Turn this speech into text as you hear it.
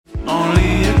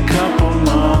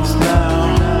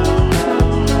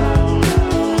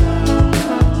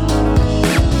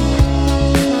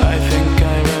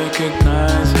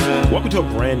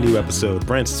episode,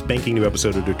 brand spanking new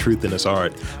episode of The Truth in This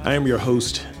Art. I am your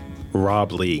host,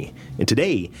 Rob Lee, and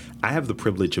today I have the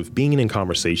privilege of being in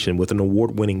conversation with an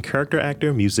award-winning character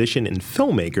actor, musician, and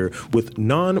filmmaker with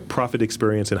non-profit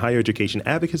experience in higher education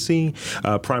advocacy,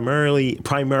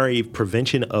 primary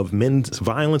prevention of men's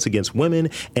violence against women,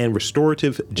 and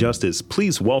restorative justice.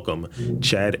 Please welcome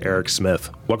Chad Eric Smith.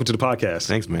 Welcome to the podcast.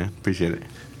 Thanks, man. Appreciate it.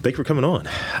 Thank you for coming on.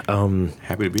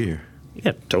 Happy to be here.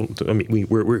 Yeah,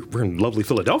 we're in lovely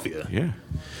Philadelphia. Yeah.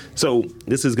 So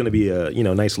this is going to be a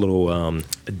nice little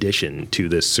addition to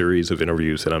this series of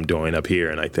interviews that I'm doing up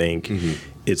here, and I think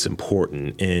it's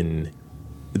important in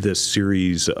this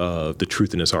series of The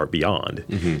Truth in This Art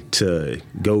Beyond to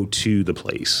go to the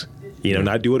place.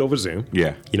 Not do it over Zoom.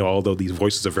 Yeah. Although these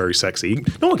voices are very sexy,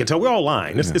 no one can tell. We're all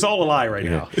lying. It's all a lie right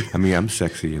now. I mean, I'm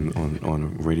sexy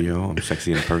on radio. I'm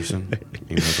sexy in person.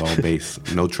 It's all bass,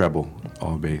 no treble,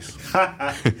 all bass.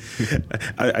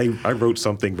 I wrote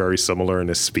something very similar in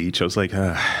this speech. I was like,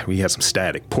 we had some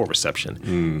static, poor reception,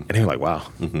 and they were like, "Wow,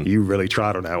 you really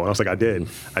tried on that one." I was like, "I did.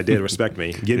 Respect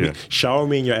me. Shower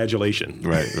me in your adulation."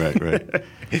 Right.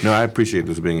 No, I appreciate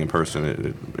this being in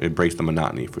person. It breaks the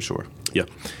monotony for sure. Yeah.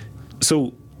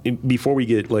 So before we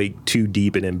get too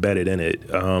deep and embedded in it,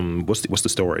 what's the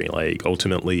story?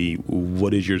 Ultimately,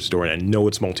 what is your story? And I know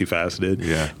it's multifaceted.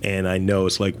 Yeah. And I know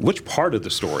it's which part of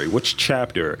the story, which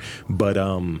chapter, but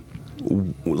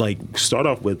start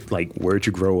off with where'd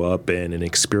you grow up and an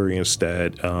experience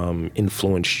that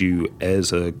influenced you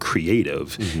as a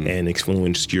creative and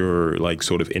influenced your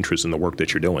sort of interest in the work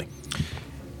that you're doing.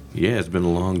 Yeah, it's been a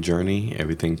long journey.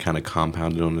 Everything kind of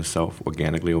compounded on itself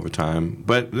organically over time,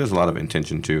 but there's a lot of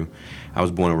intention too. I was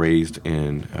born and raised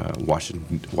in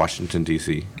Washington,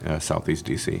 D.C., Southeast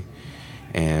D.C.,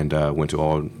 and went to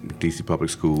all D.C. public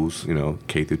schools,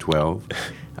 K through 12,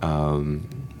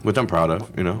 which I'm proud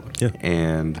of, Yeah.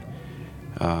 And,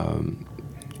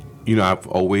 I've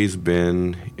always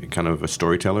been kind of a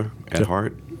storyteller at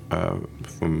heart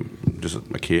from just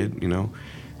a kid,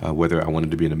 whether I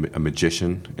wanted to be a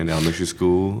magician in elementary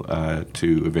school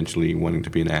to eventually wanting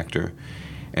to be an actor.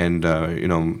 And,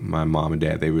 my mom and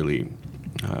dad, they really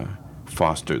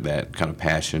fostered that kind of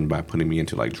passion by putting me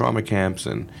into drama camps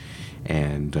and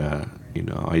I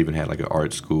even had an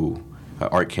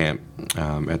art camp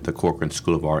at the Corcoran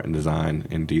School of Art and Design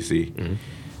in D.C.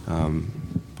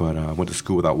 But I went to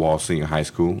School Without Walls Senior High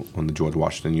School on the George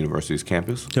Washington University's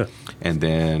campus. Yeah. And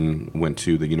then went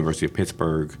to the University of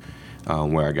Pittsburgh,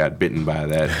 where I got bitten by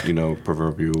that,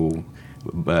 proverbial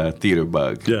theater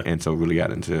bug. Yeah. And so really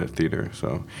got into theater.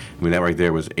 So, that right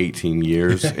there was 18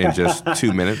 years in just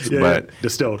 2 minutes. Yeah, but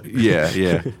distilled.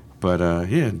 Yeah. But,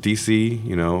 D.C.,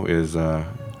 is,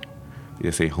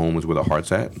 say home is where the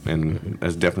heart's at. And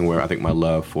that's definitely where I think my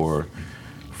love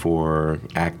for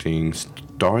acting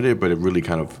started, but it really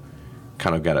kind of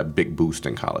got a big boost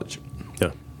in college.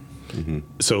 Yeah.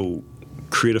 So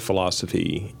creative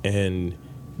philosophy and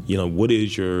what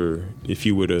is if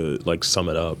you were to sum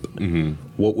it up,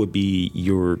 what would be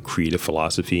your creative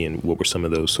philosophy and what were some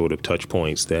of those sort of touch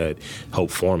points that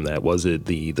helped form that? Was it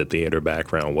the theater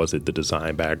background? Was it the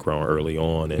design background early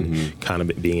on and kind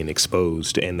of being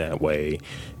exposed in that way?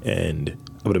 And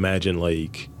I would imagine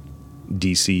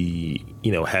DC,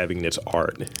 having its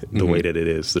art the way that it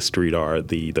is, the street art,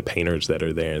 the painters that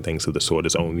are there and things of the sort,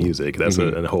 its own music. That's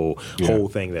a whole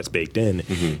thing that's baked in.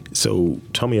 So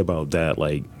tell me about that.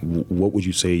 What would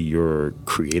you say your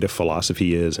creative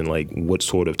philosophy is and what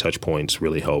sort of touch points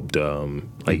really helped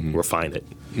refine it?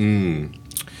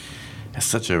 That's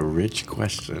such a rich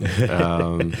question.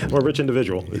 Or a rich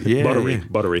individual.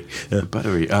 Buttery. Yeah.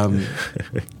 Buttery.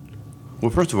 Well,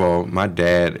 first of all, my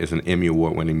dad is an Emmy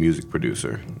Award-winning music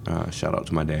producer. Shout out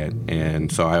to my dad.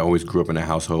 And so I always grew up in a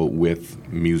household with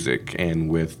music and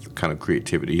with kind of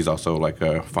creativity. He's also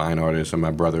a fine artist, and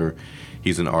my brother,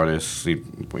 he's an artist. He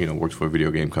works for a video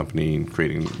game company and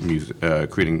creating music,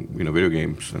 video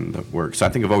games and work. So I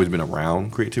think I've always been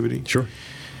around creativity. Sure.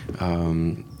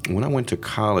 When I went to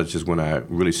college is when I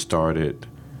really started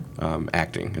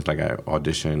acting. It's I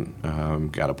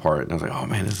auditioned, got a part, and I was like, oh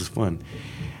man, this is fun.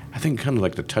 I think kind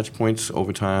of the touch points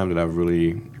over time that I've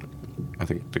really,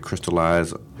 to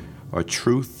crystallize are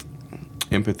truth,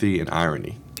 empathy, and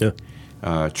irony.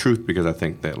 Yeah. Truth, because I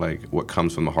think that what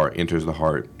comes from the heart enters the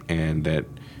heart, and that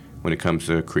when it comes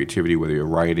to creativity, whether you're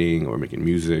writing or making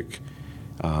music,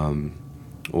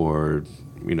 or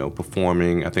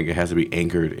performing, I think it has to be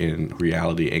anchored in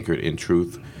reality, anchored in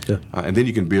truth. Yeah. And then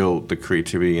you can build the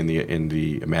creativity and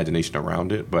the imagination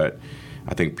around it, but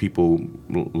I think people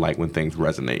like when things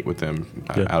resonate with them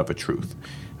out of a truth.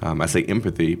 I say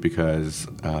empathy because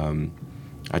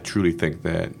I truly think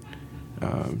that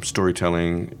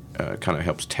storytelling kind of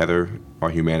helps tether our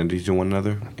humanity to one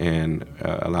another and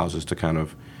allows us to kind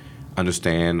of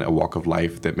understand a walk of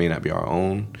life that may not be our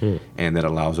own, and that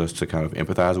allows us to kind of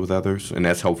empathize with others. And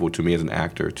that's helpful to me as an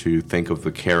actor to think of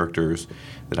the characters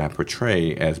that I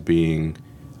portray as being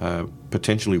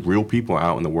potentially real people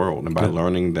out in the world. And by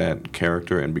learning that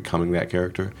character and becoming that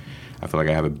character, I feel like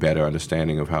I have a better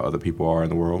understanding of how other people are in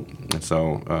the world. And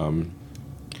so,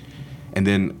 and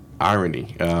then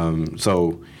irony.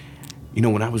 So, you know,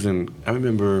 when I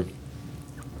remember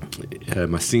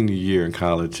my senior year in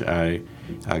college, I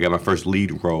got my first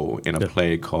lead role in a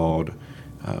play called,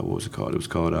 what was it called? It was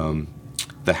called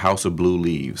The House of Blue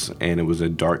Leaves, and it was a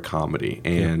dark comedy.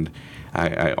 And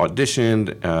I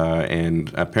auditioned,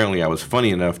 and apparently I was funny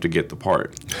enough to get the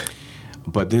part.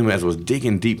 But then as I was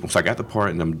digging deep, so I got the part,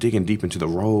 and I'm digging deep into the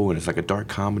role, and it's like a dark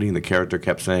comedy, and the character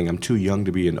kept saying, I'm too young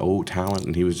to be an old talent,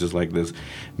 and he was just like this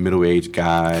middle-aged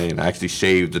guy, and I actually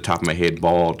shaved the top of my head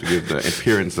bald to give the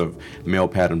appearance of male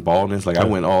pattern baldness. Like, I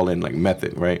went all in, like,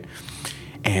 method, right?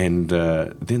 And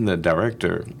then the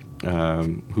director,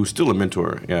 who's still a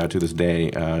mentor to this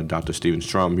day, Dr. Stephen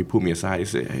Strum, he pulled me aside. He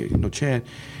said, hey, Chad,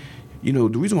 the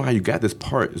reason why you got this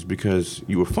part is because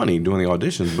you were funny during the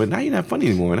auditions, but now you're not funny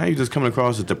anymore. Now you're just coming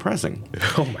across as depressing.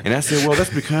 Oh my and I said, well, that's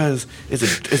because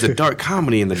it's a dark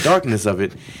comedy, and the darkness of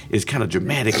it is kind of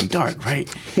dramatic and dark, right?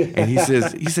 And he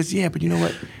says, yeah, but you know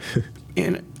what?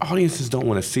 And audiences don't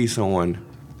want to see someone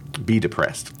be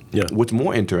depressed. Yeah. What's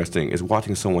more interesting is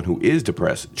watching someone who is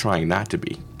depressed trying not to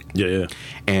be. Yeah.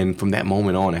 And from that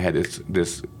moment on, I had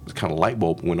this kind of light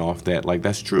bulb went off that, like,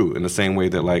 that's true. In the same way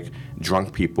that, like,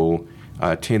 drunk people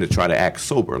tend to try to act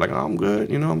sober. Like, oh, I'm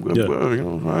good, I'm good,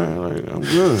 I'm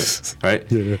good, right?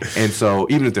 Yeah. And so,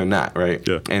 even if they're not, right?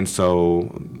 Yeah. And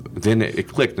so, then it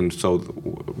clicked. And so,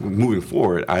 moving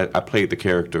forward, I played the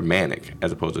character manic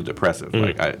as opposed to depressive.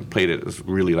 Like, I played it as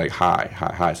really, like,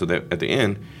 high. So that at the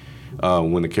end,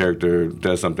 when the character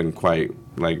does something quite,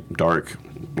 like, dark,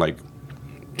 like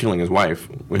killing his wife,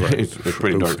 right. it's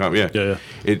pretty dark. Yeah.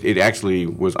 It actually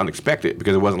was unexpected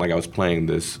because it wasn't like I was playing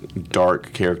this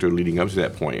dark character leading up to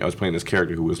that point. I was playing this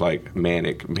character who was like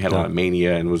manic, had a lot of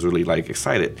mania, and was really like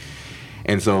excited.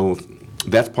 And so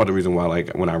that's part of the reason why,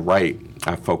 like, when I write,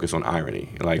 I focus on irony.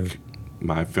 Like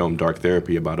my film Dark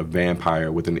Therapy about a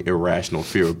vampire with an irrational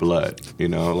fear of blood.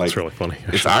 Like it's really funny.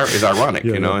 It's ironic,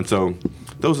 And so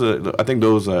I think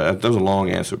those are a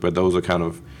long answer, but those are kind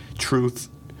of truth,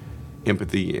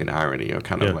 empathy, and irony are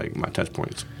kind of like my touch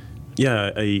points.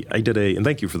 Yeah, I did and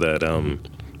thank you for that.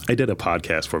 I did a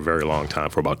podcast for a very long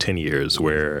time, for about 10 years,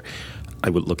 where I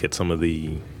would look at some of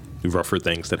the rougher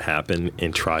things that happen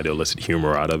and try to elicit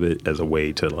humor out of it as a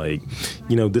way to, like,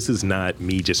 this is not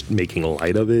me just making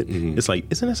light of it. Mm-hmm. It's like,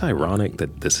 isn't this ironic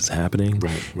that this is happening?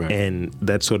 Right. And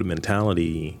that sort of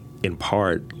mentality, in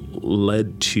part,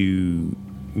 led to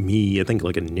me, I think,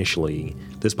 like, initially,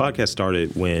 this podcast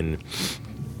started when,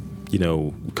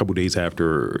 a couple days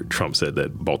after Trump said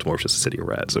that Baltimore is just a city of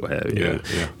rats. So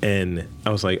And I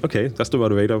was like, okay, that's the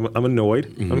motivator. I'm annoyed.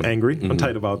 Mm-hmm. I'm angry. Mm-hmm. I'm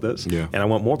tight about this. Yeah. And I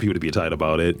want more people to be tight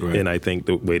about it. Right. And I think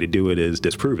the way to do it is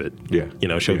disprove it. Yeah.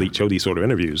 Show these sort of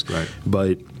interviews. Right.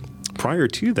 But prior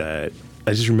to that,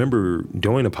 I just remember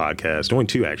doing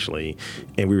two actually,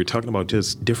 and we were talking about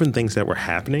just different things that were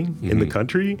happening in the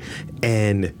country.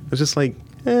 And I was just like,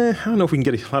 I don't know if we can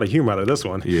get a lot of humor out of this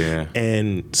one. Yeah.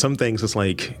 And some things, it's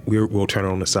like, we'll turn it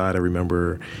on the side. I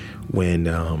remember when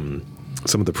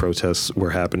some of the protests were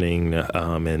happening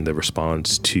and the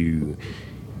response to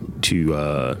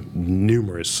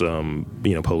numerous,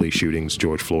 police shootings.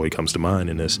 George Floyd comes to mind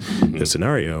in this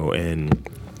scenario. And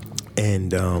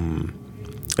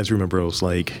I just remember I was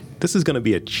like, this is going to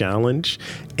be a challenge.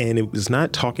 And it was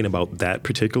not talking about that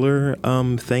particular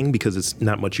thing because it's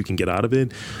not much you can get out of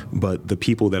it. But the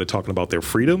people that are talking about their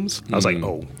freedoms, I was like,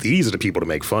 oh, these are the people to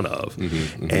make fun of.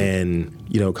 Mm-hmm. And,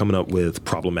 coming up with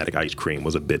problematic ice cream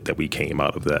was a bit that we came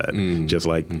out of that. Just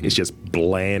like, it's just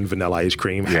bland vanilla ice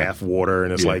cream, half water.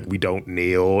 And it's like, we don't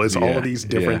kneel. It's all of these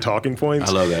different talking points.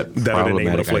 I love that. That are the name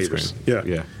of the flavors.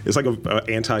 Yeah. It's like a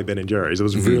anti-Ben & Jerry's. It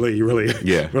was really, really,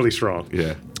 really strong.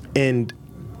 Yeah. And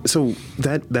so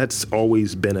that's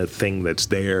always been a thing that's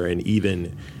there. And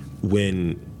even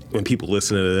when people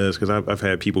listen to this, because I've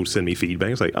had people send me feedback,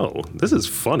 it's like, oh, this is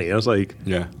funny. I was like,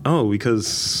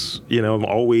 because I'm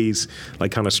always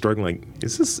like kind of struggling, like,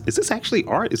 is this actually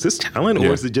art? Is this talent,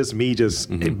 or is it just me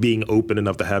being open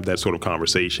enough to have that sort of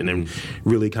conversation and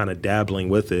really kind of dabbling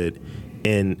with it?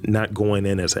 And not going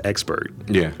in as an expert.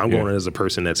 I'm going in as a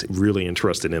person that's really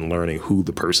interested in learning who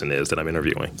the person is that I'm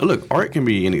interviewing. Look, art can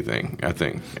be anything, I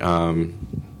think. I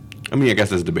guess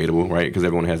that's debatable, right? Because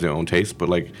everyone has their own taste. But,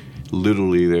 like,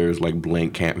 literally there's like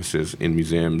blank canvases in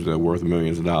museums that are worth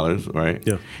millions of dollars, right?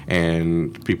 Yeah.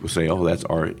 And people say, oh, that's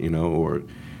art, or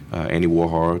Andy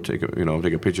Warhol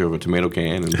take a picture of a tomato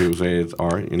can, and people say it's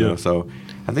art, Yeah. So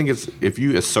I think it's, if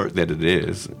you assert that it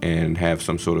is and have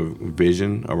some sort of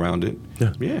vision around it,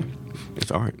 yeah,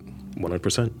 it's art.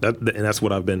 100%. And that's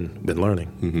what I've been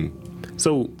learning. Mm-hmm.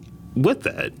 So with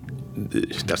that,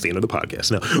 that's the end of the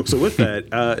podcast. No. So with that,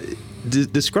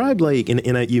 describe like,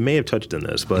 and you may have touched on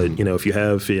this, but if you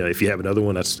have another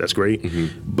one, that's great.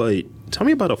 Mm-hmm. But tell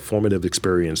me about a formative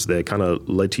experience that kind of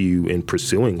led to you in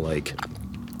pursuing like,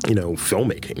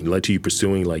 filmmaking, led to you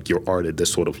pursuing like your art at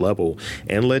this sort of level,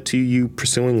 and led to you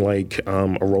pursuing like a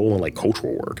role in like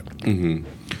cultural work. Mm-hmm.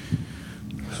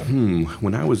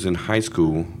 When I was in high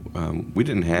school, we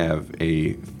didn't have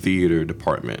a theater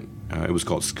department. It was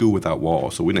called School Without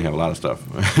Walls, so we didn't have a lot of stuff.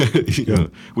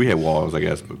 We had walls, I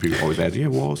guess, but people always ask, "Do you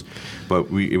have walls?" But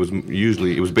it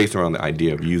was based around the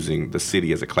idea of using the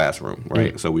city as a classroom,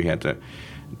 right? So we had to,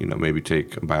 maybe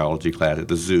take a biology class at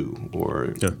the zoo or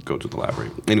go to the library.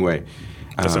 Anyway,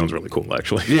 that sounds really cool,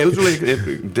 actually. Yeah,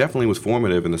 it definitely was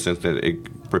formative in the sense that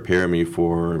it prepared me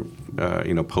for,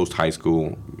 post high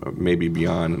school, maybe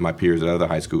beyond my peers at other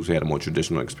high schools who had a more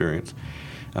traditional experience.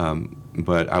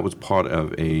 But I was part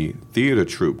of a theater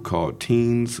troupe called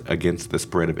Teens Against the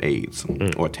Spread of AIDS,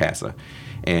 or TASA,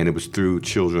 and it was through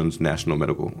Children's National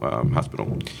Medical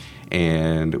Hospital.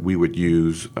 And we would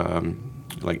use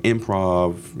like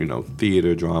improv,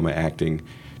 theater, drama, acting,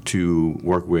 to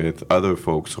work with other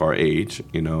folks our age,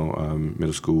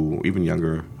 middle school, even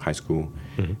younger, high school,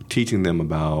 teaching them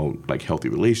about like healthy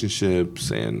relationships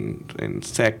and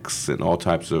sex and all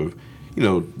types of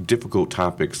difficult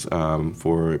topics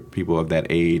for people of that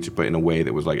age, but in a way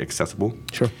that was like accessible.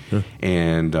 Sure. Yeah.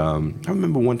 And I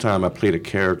remember one time I played a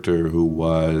character who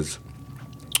was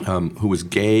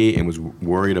gay and was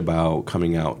worried about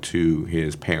coming out to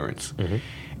his parents.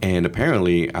 And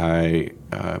apparently I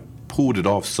pulled it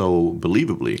off so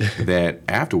believably that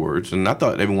afterwards, and I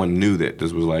thought everyone knew that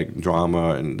this was like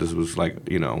drama and this was like,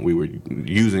 we were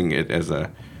using it as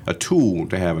a tool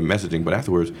to have a messaging, but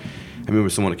afterwards I remember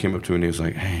someone that came up to me and he was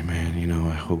like, "Hey man,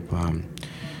 I hope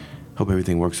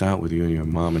everything works out with you and your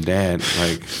mom and dad."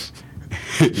 Like,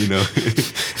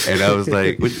 and I was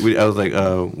like, what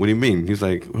do you mean? He's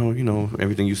like, "Well,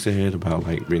 everything you said about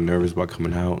like being nervous about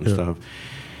coming out and stuff."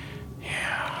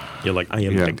 Yeah. You're like, I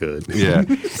am that good. Yeah.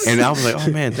 And I was like,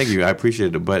 "Oh man, thank you. I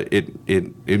appreciate it." But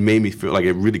it made me feel like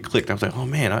it really clicked. I was like, "Oh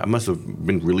man, I must have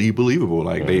been really believable."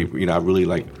 Like I really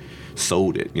like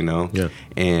sold it, Yeah.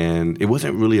 And it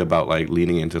wasn't really about like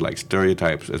leaning into like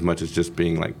stereotypes as much as just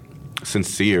being like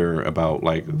sincere about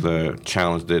like the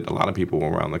challenge that a lot of people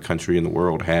around the country and the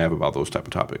world have about those type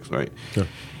of topics, right? Yeah.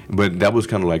 But that was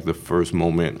kind of like the first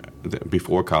moment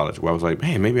before college where I was like,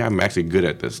 man, maybe I'm actually good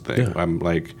at this thing. Yeah.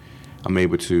 I'm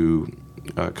able to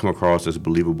come across as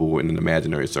believable in an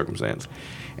imaginary circumstance.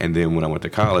 And then when I went to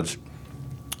college,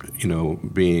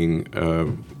 being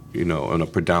on a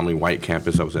predominantly white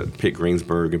campus, I was at Pitt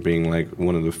Greensburg, and being like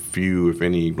one of the few, if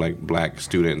any, like black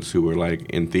students who were like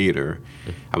in theater,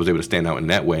 I was able to stand out in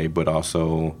that way. But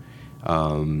also,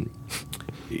 so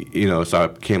I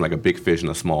became like a big fish in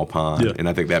a small pond, and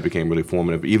I think that became really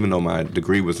formative. Even though my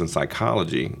degree was in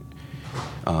psychology,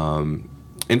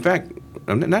 in fact,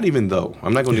 not even though.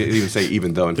 I'm not going to even say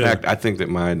even though. In fact, I think that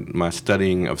my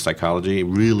studying of psychology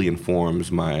really informs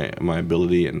my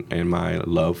ability and my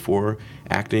love for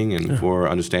acting and for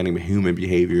understanding human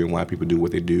behavior and why people do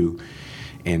what they do.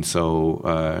 And so,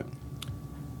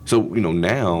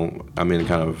 now I'm in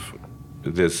kind of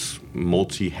this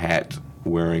multi-hat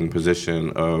wearing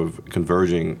position of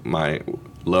converging my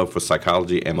love for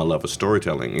psychology and my love for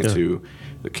storytelling into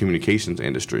the communications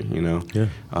industry, Yeah.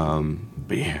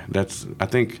 But yeah, I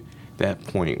think that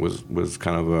point was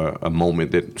kind of a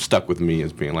moment that stuck with me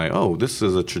as being like, oh, this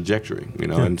is a trajectory,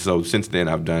 Yeah. And so since then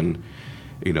I've done,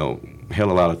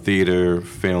 hell a lot of theater,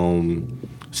 film,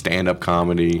 stand-up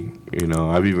comedy,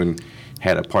 I've even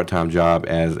had a part-time job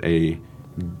as a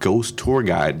ghost tour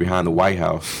guide behind the White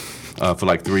House for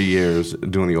like 3 years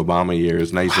during the Obama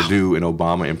years, and I used to do an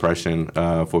Obama impression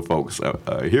for folks.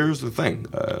 Here's the thing.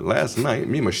 Last night,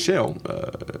 me and Michelle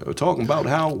were talking about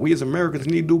how we as Americans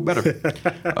need to do better.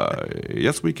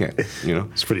 Yes, we can,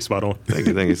 It's pretty spot on. Thank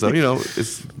you. So,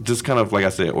 it's just kind of, like I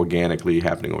said, organically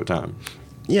happening over time.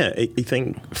 Yeah, I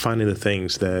think finding the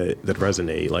things that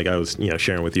resonate. Like I was,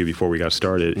 sharing with you before we got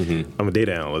started. I'm a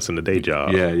data analyst in a day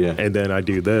job. Yeah. And then I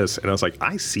do this, and I was like,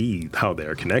 I see how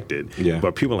they're connected. Yeah.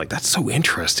 But people are like, that's so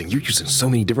interesting. You're using so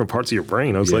many different parts of your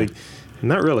brain. I was like,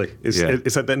 not really. It's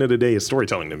at the end of the day, it's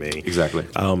storytelling to me. Exactly.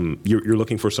 You're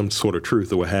looking for some sort of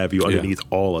truth or what have you underneath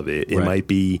all of it. It might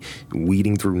be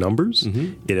weeding through numbers.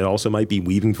 It also might be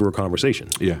weaving through a conversation.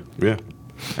 Yeah.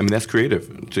 I mean, that's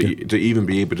creative to even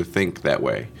be able to think that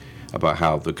way about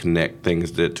how to connect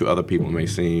things that to other people may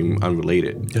seem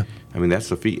unrelated. Yeah. I mean,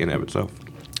 that's a feat in and of itself.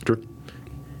 True.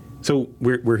 So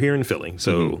we're here in Philly.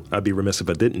 So I'd be remiss if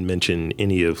I didn't mention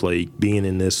any of like being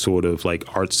in this sort of like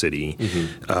art city,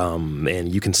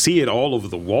 and you can see it all over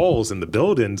the walls and the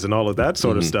buildings and all of that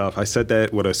sort of stuff. I said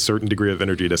that with a certain degree of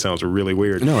energy that sounds really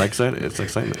weird. No, excited. It's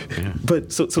excitement. Yeah.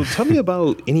 But so tell me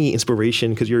about any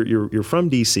inspiration, because you're from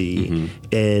DC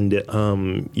and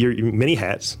you're many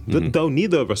hats. Though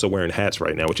neither of us are wearing hats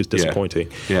right now, which is disappointing.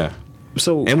 Yeah.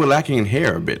 So and we're lacking in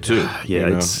hair a bit too. Yeah,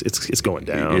 it's going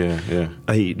down. Yeah.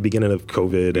 The beginning of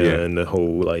COVID and the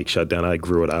whole like shutdown, I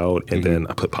grew it out and then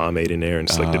I put pomade in there and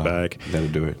slicked it back. That'll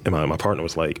do it. And my partner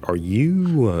was like, "Are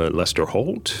you Lester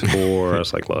Holt?" Or I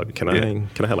was like, "Look, can I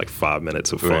have like 5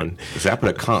 minutes of fun?" So I put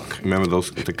a conch. Remember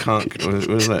the conch? What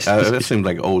was that? That seems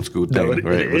like an old school thing,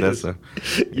 right? But that's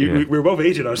we're both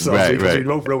aging ourselves because we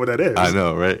both know what that is. I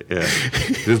know, right? Yeah.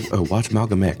 Just watch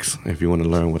Malcolm X if you want to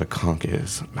learn what a conch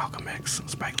is. Malcolm X.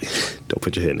 Spike Lee. Don't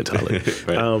put your head in the toilet.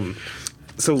 Right.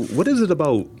 So what is it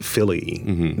about Philly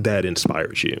that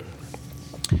inspires you?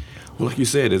 Well, like you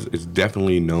said, it's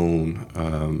definitely known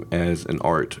as an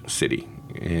art city.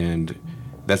 And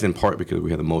that's in part because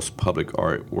we have the most public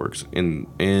artworks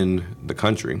in the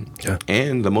country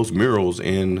and the most murals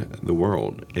in the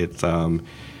world. It's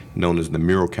known as the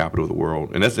mural capital of the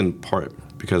world. And that's in part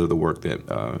because of the work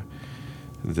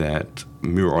that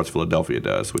Mural Arts Philadelphia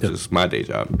does, which is my day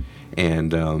job.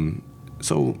 And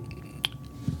so,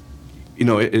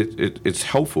 it's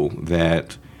helpful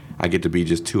that I get to be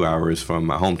just 2 hours from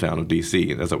my hometown of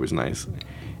D.C. That's always nice.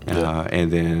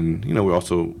 And then, we're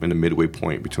also in the midway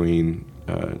point between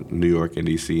New York and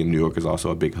D.C., and New York is also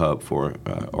a big hub for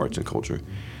arts and culture.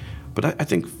 But I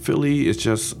think Philly is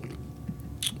just...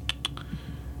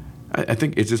 I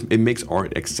think it makes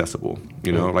art accessible.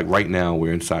 Like right now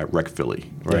we're inside Rec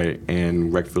Philly, right? Yeah.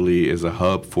 And Rec Philly is a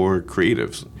hub for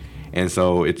creatives. And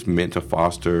so it's meant to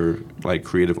foster like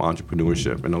creative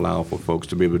entrepreneurship and allow for folks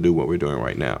to be able to do what we're doing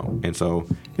right now. And so,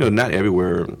 not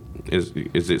everywhere is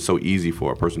it so easy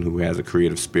for a person who has a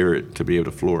creative spirit to be able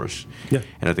to flourish. Yeah.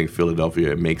 And I think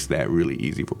Philadelphia makes that really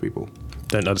easy for people.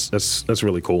 That's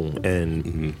really cool,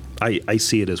 and I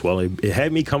see it as well. It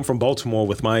had me come from Baltimore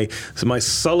with my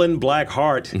sullen black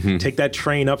heart, take that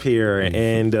train up here,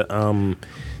 and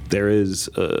there is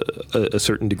a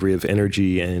certain degree of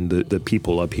energy, and the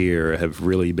people up here have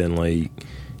really been like,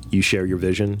 you share your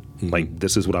vision, like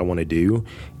this is what I want to do.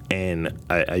 And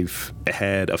I've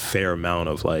had a fair amount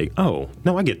of like, oh,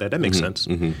 no, I get that. That makes sense.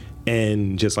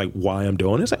 And just like why I'm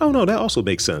doing it, it's like, oh, no, that also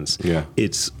makes sense. Yeah.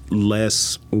 It's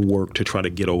less work to try to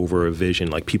get over a vision.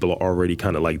 Like people are already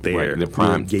kind of like there. Right. They're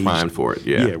primed for it.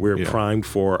 Yeah. Yeah, we're primed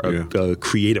for a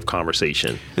creative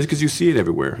conversation. It's because you see it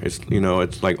everywhere. It's,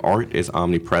 it's like art is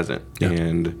omnipresent. Yeah.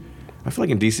 And I feel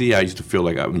like in D.C. I used to feel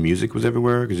like music was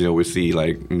everywhere because, we see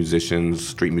like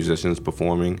street musicians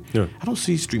performing. Yeah. I don't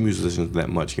see street musicians that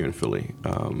much here in Philly,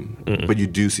 but you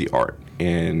do see art,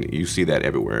 and you see that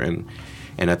everywhere.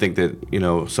 And I think that,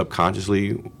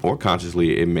 subconsciously or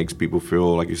consciously, it makes people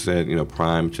feel, like you said,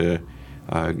 primed to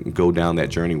go down that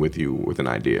journey with you with an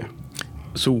idea.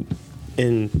 So,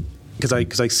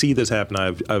 because I see this happen,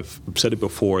 I've said it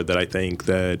before that I think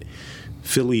that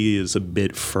Philly is a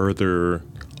bit further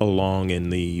along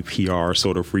in the PR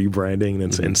sort of rebranding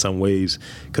in some ways,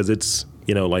 because it's,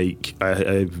 like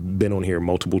I've been on here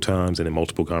multiple times and in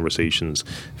multiple conversations.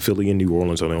 Philly and New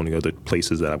Orleans are the only other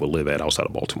places that I would live at outside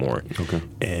of Baltimore. Okay.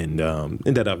 And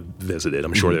that I've visited.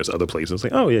 I'm sure there's other places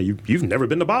like, oh yeah, you've never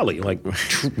been to Bali. Like,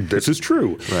 this is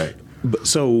true. Right. But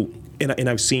so, and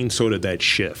I've seen sort of that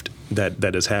shift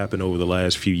that has happened over the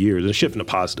last few years, a shift in a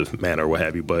positive manner, what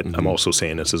have you. But I'm also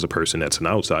saying this as a person that's an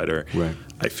outsider. Right.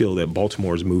 I feel that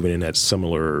Baltimore is moving in that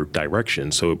similar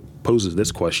direction. So it poses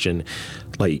this question,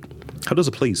 like, how does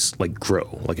a place like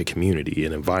grow, like a community,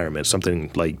 an environment, something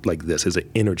like this is an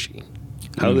energy?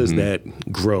 How does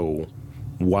that grow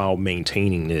while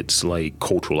maintaining its like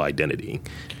cultural identity?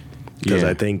 Because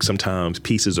I think sometimes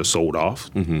pieces are sold off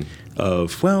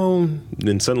of, well,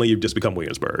 then suddenly you've just become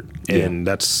Williamsburg. And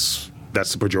that's the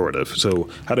pejorative. So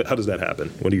how does that happen?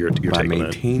 What are your take on that? By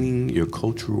maintaining your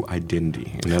cultural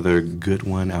identity. Another good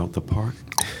one out the park.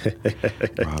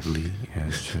 Rob Lee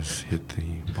has just hit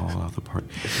the ball out the park.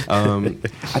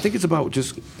 I think it's about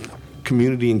just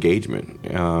community engagement.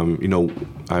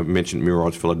 I mentioned Mural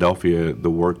Arts Philadelphia. The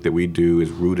work that we do is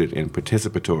rooted in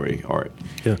participatory art.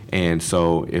 Yeah. And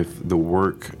so if the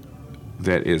work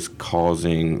that is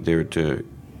causing there to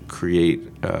create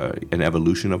an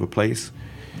evolution of a place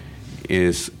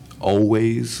is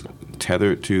always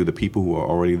tethered to the people who are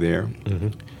already there. Mm-hmm.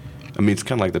 I mean, it's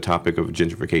kind of like the topic of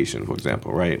gentrification, for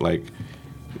example, right? Like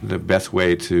the best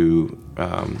way to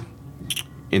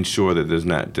ensure that there's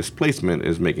not displacement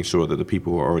is making sure that the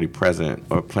people who are already present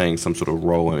are playing some sort of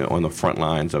role on the front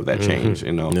lines of that change,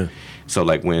 Yeah. So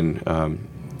like when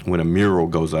a mural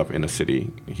goes up in a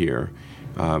city here,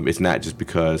 it's not just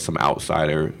because some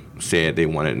outsider said they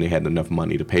wanted and they had enough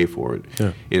money to pay for it.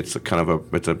 Yeah. It's a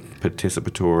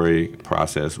participatory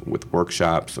process with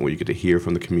workshops where you get to hear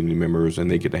from the community members and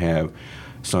they get to have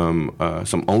some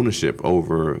ownership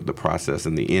over the process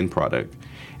and the end product,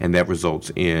 and that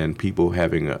results in people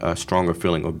having a stronger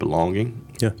feeling of belonging,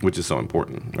 which is so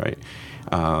important, right?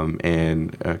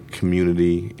 And a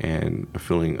community and a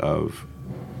feeling of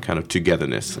kind of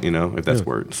togetherness, if that's a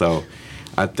word. So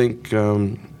I think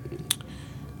a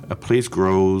place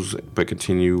grows but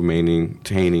continue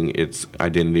maintaining its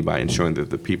identity by ensuring that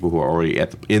the people who are already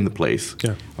in the place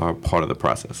are part of the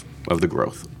process of the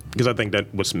growth. Because I think that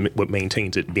what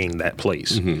maintains it being that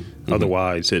place. Mm-hmm.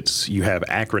 Otherwise, you have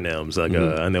acronyms. Like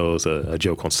I know it was a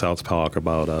joke on South Park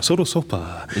about Soto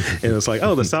Sopa, and it's like,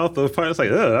 the South part. It's like,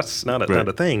 that's not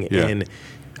a thing. Yeah. And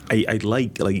I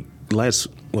like last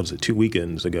 2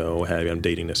 weekends ago. I'm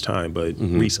dating this time, but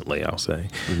recently I'll say,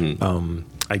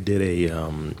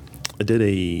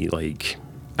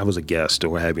 I was a guest or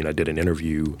what have you, and I did an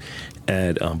interview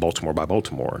at Baltimore by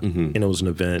Baltimore. And it was an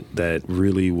event that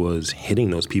really was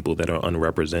hitting those people that are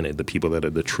unrepresented, the people that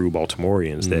are the true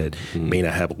Baltimoreans that may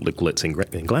not have the glitz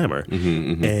and glamour,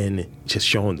 and just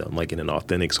showing them like in an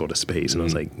authentic sort of space. And I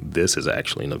was like, this is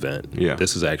actually an event. Yeah.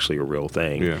 This is actually a real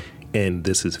thing. Yeah. And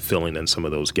this is filling in some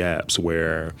of those gaps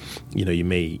where, you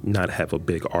may not have a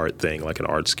big art thing like an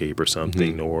artscape or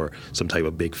something or some type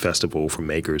of big festival for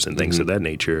makers and things of that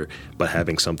nature, but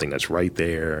having something that's right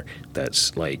there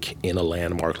that's like in a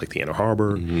landmark like the Inner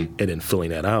Harbor and then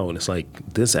filling that out. And it's like,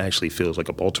 this actually feels like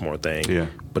a Baltimore thing. Yeah.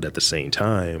 But at the same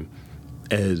time,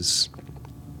 as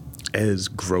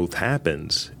growth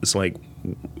happens, it's like,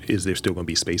 is there still going to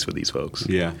be space for these folks?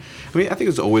 Yeah. I mean, I think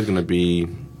it's always going to be,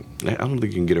 I don't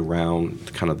think you can get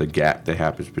around kind of the gap that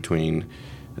happens between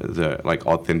the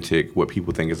authentic, what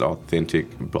people think is authentic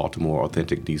Baltimore,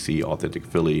 authentic DC, authentic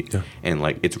Philly, and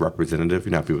like its representative.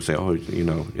 People say,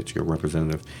 it's your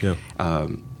representative. Yeah.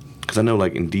 Because I know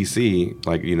like in DC,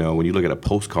 like, when you look at a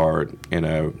postcard in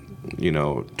a,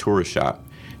 tourist shop,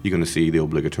 you're going to see the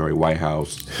obligatory White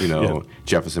House,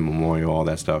 Jefferson Memorial, all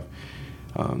that stuff.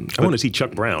 I want to see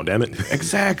Chuck Brown, damn it.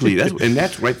 Exactly.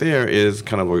 That's right there is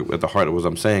kind of at the heart of what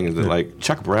I'm saying is that like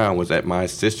Chuck Brown was at my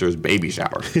sister's baby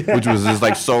shower, which was just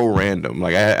like so random.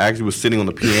 Like I actually was sitting on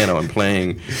the piano and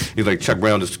playing. He's like, Chuck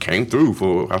Brown just came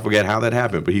through I forget how that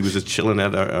happened, but he was just chilling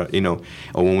at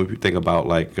or when we think about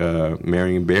like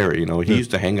Marion Barry, he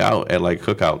used to hang out at like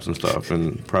cookouts and stuff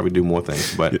and probably do more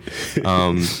things. But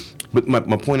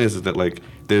my point is that like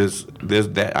there's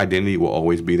that identity will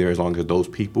always be there as long as those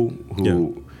people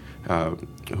who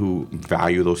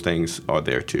value those things are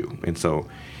there too. And so,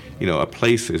 a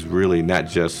place is really not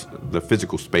just the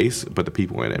physical space, but the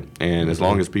people in it. And as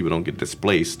long as people don't get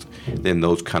displaced, then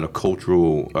those kind of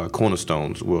cultural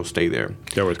cornerstones will stay there.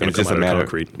 They're always going to come out of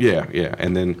concrete. Yeah.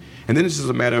 And then it's just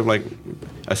a matter of like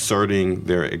asserting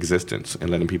their existence and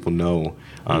letting people know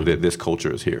that this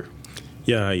culture is here.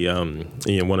 Yeah,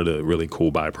 one of the really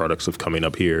cool byproducts of coming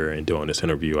up here and doing this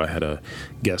interview, I had a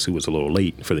guest who was a little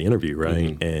late for the interview,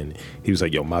 right? And he was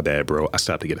like, yo, my bad, bro. I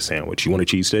stopped to get a sandwich. You want a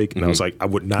cheesesteak? And I was like, I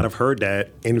would not have heard that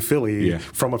in Philly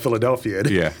from a Philadelphian.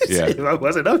 Yeah. If I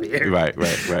wasn't up here. Right.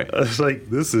 I was like,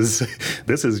 this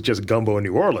is just gumbo in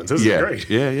New Orleans. This is great.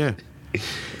 Yeah.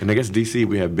 And I guess DC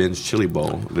we have Ben's Chili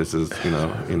Bowl. This is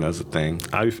it's a thing.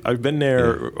 I've been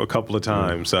there a couple of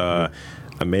times. I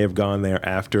may have gone there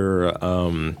after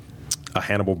a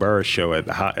Hannibal Buress show at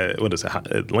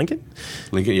Lincoln?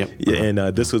 Lincoln, yep. Yeah, and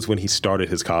this was when he started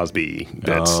his Cosby.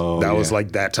 That was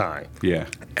like that time. Yeah.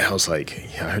 And I was like,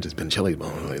 I heard this Ben Chili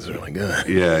Bowl. It's really good.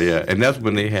 Yeah. And that's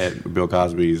when they had Bill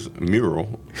Cosby's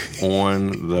mural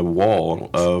on the wall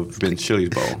of Ben Chili's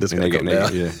Bowl. This guy come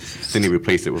down. Yeah. Then they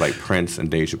replaced it with like Prince and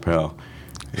Dave Chappelle.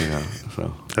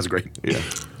 So that's great. Yeah.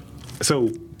 So,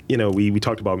 we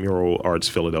talked about Mural Arts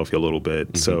Philadelphia a little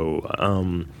bit. So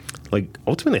like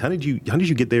ultimately, how did you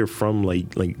get there from like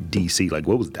DC? Like,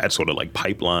 what was that sort of like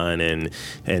pipeline?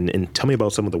 And tell me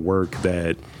about some of the work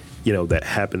that that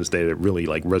happens there that really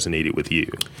like resonated with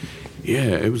you. Yeah,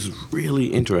 it was really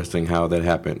interesting how that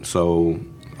happened. So,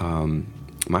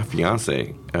 my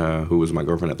fiance, who was my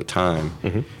girlfriend at the time,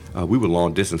 we were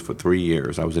long distance for 3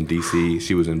 years. I was in D.C.,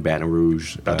 she was in Baton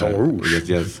Rouge.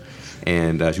 Yes.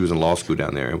 And she was in law school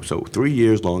down there. So 3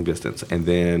 years long distance. And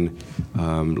then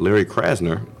Larry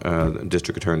Krasner,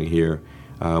 district attorney here,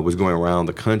 was going around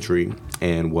the country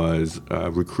and was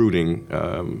recruiting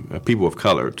people of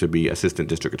color to be assistant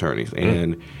district attorneys.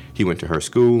 And he went to her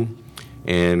school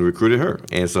and recruited her.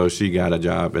 And so she got a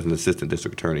job as an assistant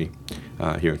district attorney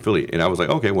here in Philly. And I was like,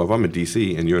 okay, well, if I'm in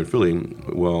D.C. and you're in Philly,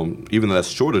 well, even though that's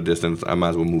shorter distance, I might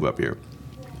as well move up here.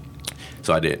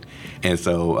 So I did. And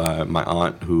so my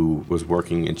aunt, who was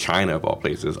working in China, of all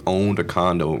places, owned a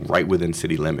condo right within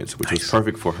city limits, which was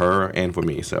perfect for her and for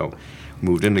me. So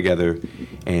moved in together.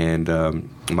 And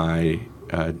I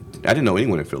didn't know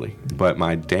anyone in Philly, but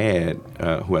my dad,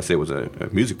 who I said was a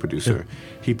music producer,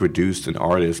 he produced an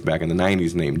artist back in the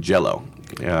 90s named Jello.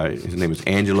 His name is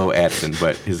Angelo Addison,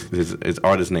 but his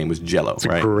artist name was Jello. It's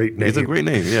a great name. It's a great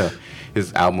name, yeah.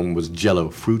 His album was Jello,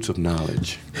 Fruits of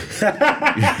Knowledge.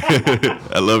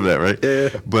 I love that, right?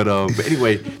 Yeah. But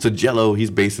anyway, so Jello,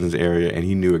 he's based in this area, and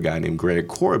he knew a guy named Greg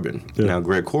Corbin. Yeah. Now,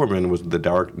 Greg Corbin was the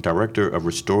director of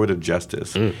restorative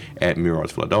justice at Muir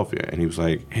Arts Philadelphia, and he was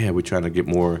like, "Yeah, we're trying to get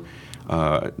more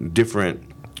different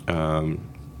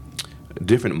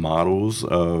models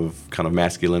of kind of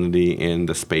masculinity in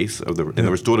the space of the and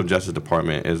the restorative justice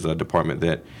department is a department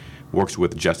that works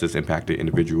with justice impacted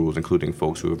individuals, including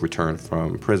folks who have returned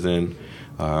from prison,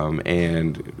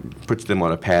 and puts them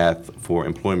on a path for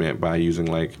employment by using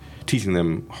like teaching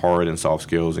them hard and soft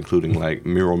skills, including like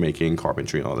mural making,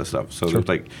 carpentry, and all this stuff. So it's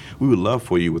like, we would love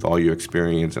for you with all your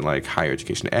experience in like higher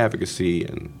education advocacy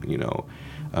and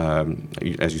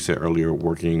as you said earlier,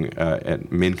 working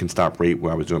at Men Can Stop Rape,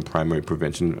 where I was doing primary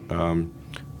prevention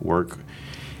work.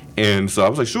 And so I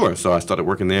was like, sure. So I started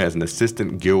working there as an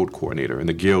assistant guild coordinator. And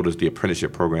the guild is the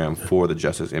apprenticeship program for the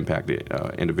justice impacted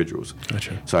individuals.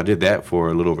 Gotcha. So I did that for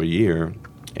a little over a year.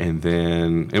 And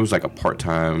then it was like a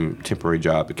part-time temporary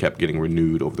job that kept getting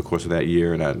renewed over the course of that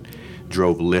year. And I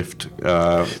drove Lyft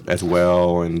as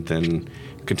well, and then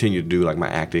continued to do like my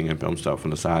acting and film stuff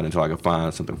on the side until I could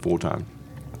find something full-time.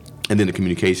 And then the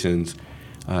communications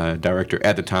director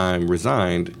at the time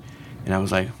resigned, and I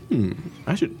was like,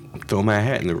 I should throw my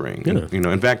hat in the ring. Yeah. And,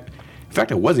 in fact,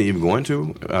 I wasn't even going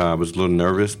to. I was a little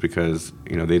nervous because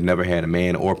they'd never had a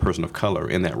man or a person of color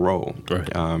in that role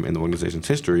in the organization's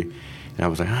history. And I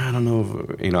was like, I don't know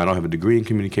if, I don't have a degree in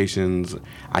communications.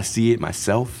 I see it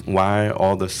myself, why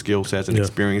all the skill sets and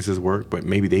experiences work, but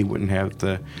maybe they wouldn't have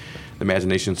the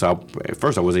imagination. So at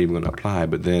first I wasn't even going to apply,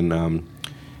 but then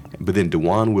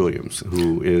DeJuan Williams,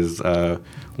 who is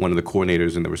one of the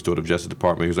coordinators in the Restorative Justice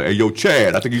Department, he was like, hey, yo,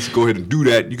 Chad, I think you should go ahead and do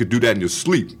that. You could do that in your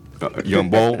sleep, young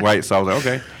bull, right? So I was like,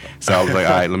 okay. So I was like,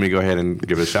 all right, let me go ahead and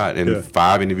give it a shot. And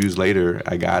 5 interviews later,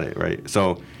 I got it, right?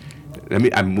 So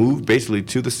I moved basically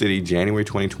to the city January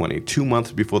 2020, 2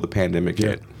 months before the pandemic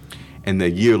hit. And a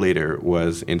year later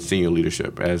was in senior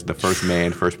leadership as the first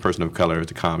person of color as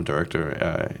the comm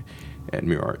director at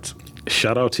Muir Arts.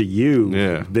 Shout out to you.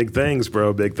 Yeah. Big things,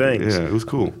 bro. Big things. Yeah, it was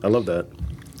cool. I love that.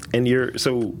 And you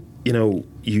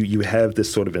have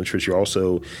this sort of interest. You're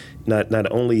also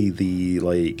not only the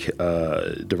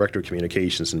director of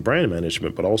communications and brand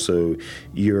management, but also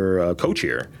you're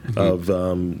co-chair of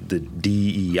the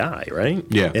DEI, right?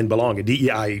 Yeah. And belong at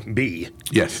DEIB.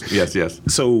 Yes.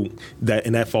 So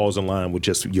that falls in line with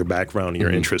just your background and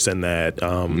your interest in that.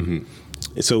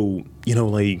 So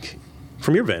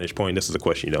from your vantage point, this is a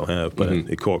question you don't have, but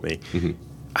it caught me.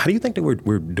 How do you think that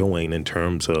we're doing in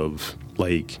terms of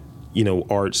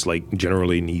arts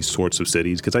generally in these sorts of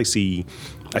cities? Because I see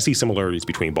similarities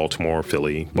between Baltimore,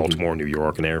 Philly, Baltimore, New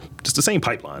York, and they're just the same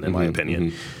pipeline, in my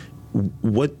opinion.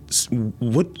 What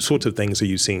sorts of things are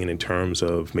you seeing in terms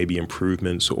of maybe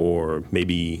improvements or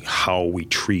maybe how we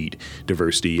treat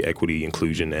diversity, equity,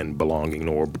 inclusion, and belonging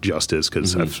or justice?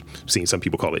 Because I've seen some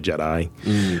people call it Jedi.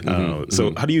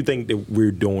 So how do you think that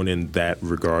we're doing in that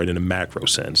regard in a macro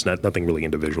sense, nothing really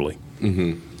individually?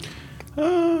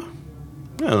 I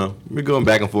don't know. We're going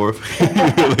back and forth.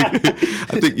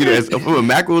 I think, from a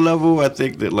macro level, I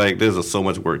think that there's so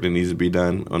much work that needs to be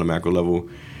done on a macro level.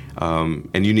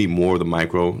 And you need more of the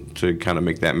micro to kind of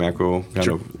make that macro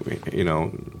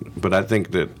but I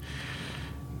think that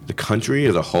the country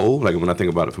as a whole, when I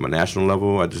think about it from a national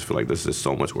level, I just feel like there's just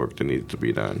so much work that needs to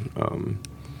be done.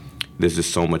 there's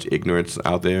just so much ignorance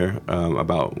out there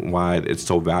about why it's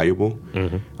so valuable.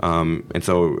 And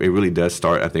so it really does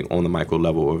start, I think, on the micro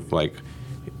level of like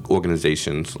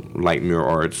organizations like Mirror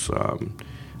Arts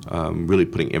really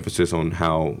putting emphasis on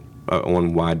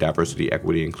on why diversity,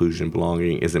 equity, inclusion,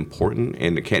 belonging is important,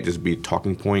 and it can't just be a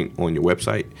talking point on your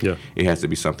website. Yeah. It has to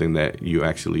be something that you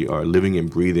actually are living and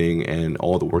breathing, and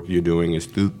all the work you're doing is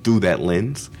through that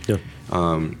lens. Yeah.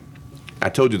 I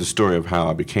told you the story of how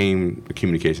I became a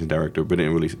communications director, but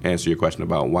didn't really answer your question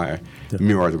about why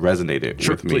Mirror Arts resonated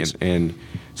with me. And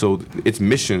so its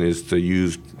mission is to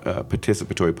use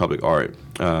participatory public art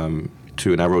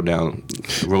and I wrote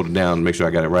it down to make sure I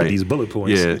got it right. These bullet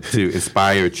points. Yeah, to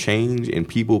inspire change in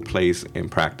people, place, and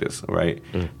practice, right?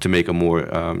 To make a more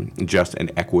just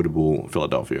and equitable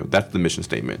Philadelphia. That's the mission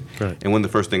statement. Right. And one of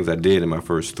the first things I did in my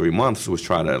first 3 months was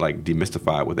try to like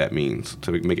demystify what that means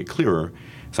to make it clearer.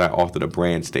 So I authored a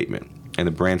brand statement. And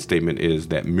the brand statement is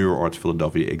that Mirror Arts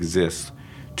Philadelphia exists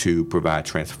to provide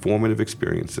transformative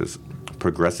experiences,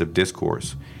 progressive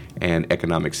discourse, and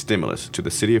economic stimulus to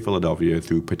the city of Philadelphia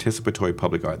through participatory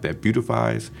public art that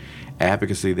beautifies,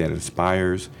 advocacy that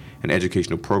inspires, and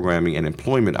educational programming and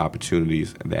employment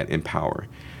opportunities that empower.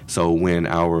 So when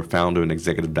our founder and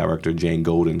executive director, Jane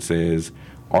Golden, says,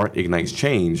 art ignites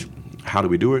change, how do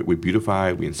we do it? We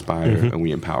beautify, we inspire, and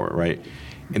we empower, right?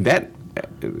 And that,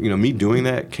 me doing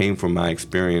that came from my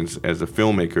experience as a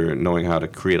filmmaker, knowing how to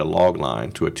create a log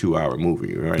line to a 2-hour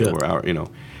movie, right? Yeah. Or,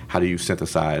 how do you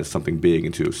synthesize something big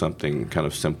into something kind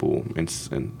of simple and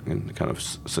kind of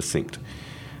succinct?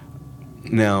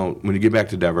 Now, when you get back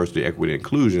to diversity, equity, and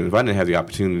inclusion, if I didn't have the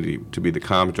opportunity to be the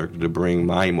comm director to bring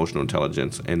my emotional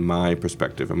intelligence and my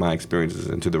perspective and my experiences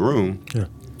into the room,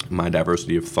 my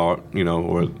diversity of thought,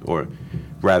 or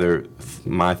rather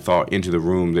my thought into the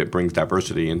room that brings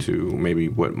diversity into maybe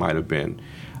what might have been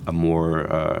a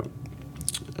more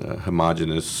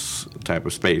homogenous type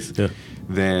of space,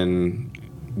 then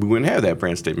we wouldn't have that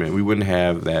brand statement. We wouldn't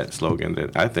have that slogan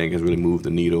that I think has really moved the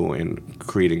needle in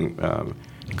creating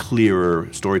clearer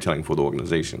storytelling for the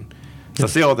organization. So I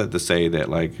say all that to say that,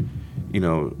 like,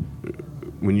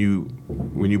 when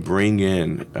you bring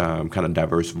in kind of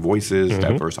diverse voices,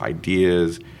 diverse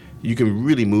ideas, you can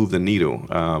really move the needle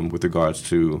with regards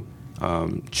to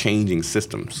changing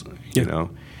systems,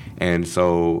 And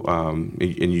so,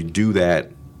 and you do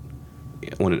that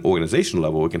on an organizational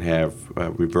level, it can have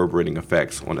reverberating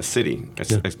effects on a city,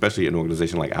 especially an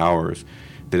organization like ours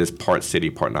that is part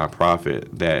city, part nonprofit,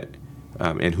 that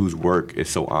and whose work is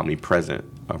so omnipresent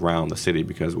around the city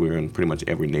because we're in pretty much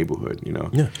every neighborhood,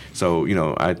 So,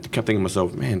 I kept thinking to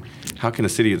myself, man, how can a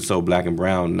city that's so black and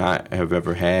brown not have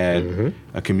ever had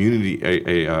a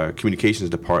communications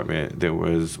department that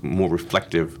was more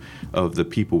reflective of the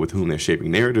people with whom they're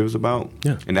shaping narratives about?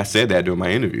 Yeah. And I said that during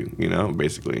my interview,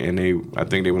 basically. And I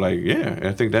think they were like, yeah,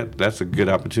 I think that's a good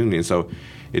opportunity. And so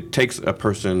it takes a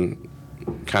person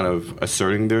kind of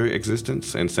asserting their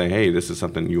existence and saying, hey, this is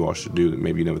something you all should do that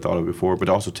maybe you never thought of before, but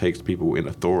it also takes people in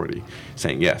authority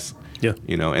saying yes. Yeah.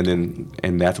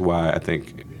 And that's why I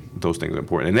think those things are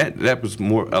important. And that was a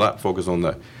lot focused on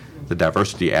the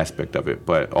diversity aspect of it,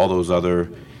 but all those other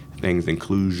things,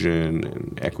 inclusion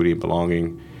and equity and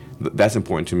belonging, that's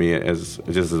important to me as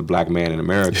a black man in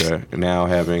America, and now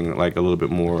having like a little bit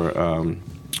more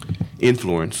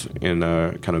influence in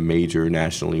a kind of major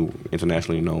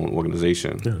internationally known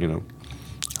organization,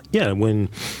 Yeah, and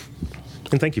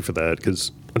thank you for that,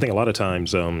 because I think a lot of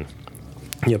times,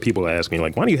 people ask me,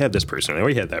 like, why do you have this person?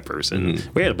 We had that person.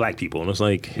 We had black people, and it's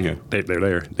like, they're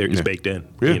there. It's baked in,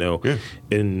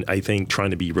 And I think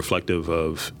trying to be reflective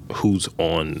of who's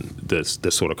on this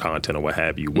sort of content or what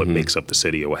have you, what makes up the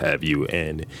city or what have you,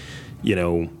 and,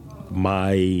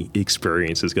 my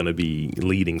experience is going to be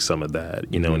leading some of that,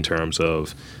 in terms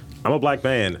of, I'm a black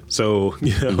man, so,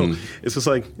 it's just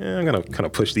like, I'm going to kind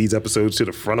of push these episodes to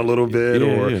the front a little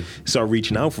bit start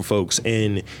reaching out for folks.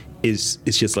 And it's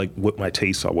just like what my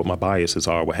tastes are, what my biases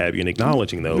are, what have you, and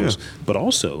acknowledging those, but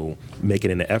also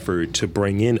making an effort to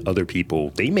bring in other people.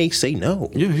 They may say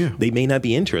no. They may not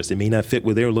be interested. It may not fit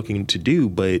what they're looking to do,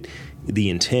 but the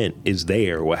intent is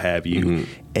there, what have you.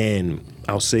 And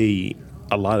I'll say,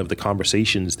 a lot of the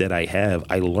conversations that I have,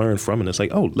 I learn from, and it's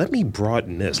like, oh, let me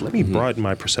broaden this. Let me broaden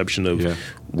my perception of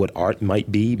what art might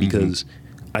be, because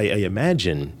I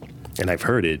imagine, and I've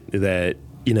heard it, that,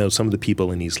 some of the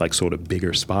people in these like sort of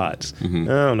bigger spots, I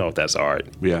don't know if that's art.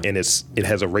 And it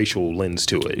has a racial lens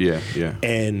to it.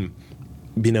 And,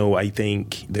 I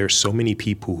think there's so many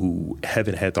people who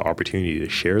haven't had the opportunity to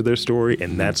share their story,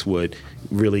 and that's what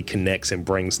really connects and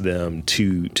brings them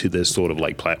to this sort of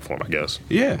like platform, I guess.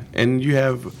 Yeah, and you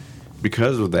have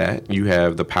because of that, you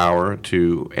have the power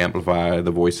to amplify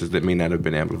the voices that may not have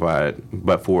been amplified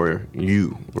but for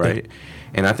you, right? Yeah.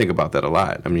 And I think about that a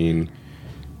lot. I mean,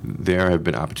 there have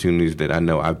been opportunities that I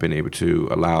know I've been able to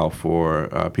allow for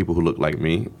people who look like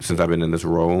me since I've been in this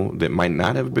role that might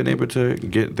not have been able to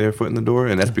get their foot in the door,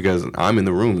 and that's because I'm in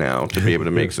the room now to be able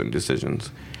to make certain decisions.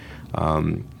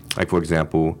 Like, for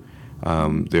example,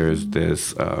 there's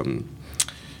this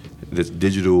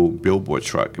digital billboard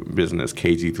truck business,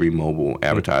 KG3 Mobile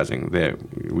Advertising, that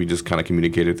we just kind of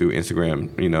communicated through Instagram,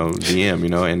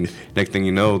 DM, and next thing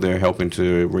you know, they're helping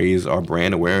to raise our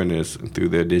brand awareness through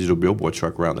their digital billboard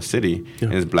truck around the city,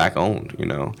 and it's black owned,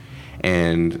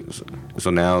 and so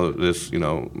now this,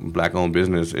 black owned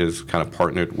business is kind of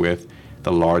partnered with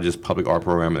the largest public art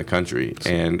program in the country,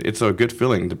 and it's a good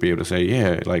feeling to be able to say,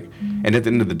 and at the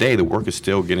end of the day, the work is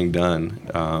still getting done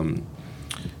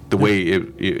the way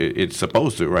it's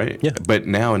supposed to, right? Yeah. But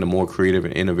now in a more creative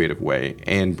and innovative way,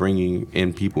 and bringing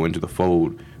in people into the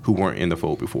fold who weren't in the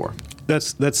fold before.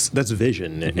 That's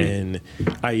vision, mm-hmm. And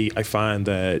I find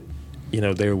that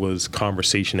there was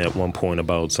conversation at one point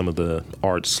about some of the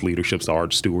arts leaderships, the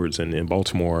art stewards in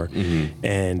Baltimore, mm-hmm.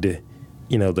 and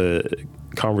the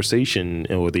conversation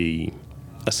or the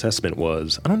assessment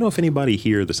was, I don't know if anybody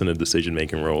here that's in a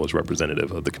decision-making role is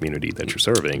representative of the community that you're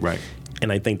serving. Right.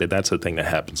 And I think that that's a thing that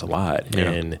happens a lot.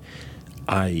 Yeah. And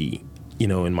I,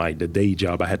 in my day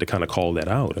job, I had to kind of call that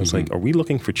out. I was mm-hmm. like, are we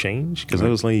looking for change? Because I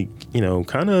was like,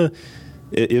 kind of,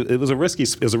 it was a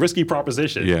risky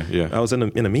proposition. Yeah, yeah. I was in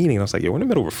a meeting, and I was like, we're in the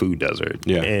middle of a food desert.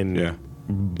 Yeah, and yeah.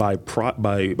 By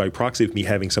proxy of me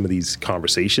having some of these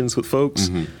conversations with folks,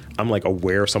 mm-hmm. I'm like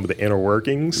aware of some of the inner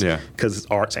workings, because it's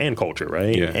arts and culture,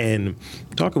 right? Yeah. And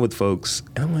talking with folks,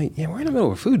 and I'm like, we're in the middle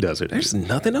of a food desert. There's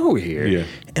nothing over here. Yeah.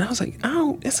 And I was like,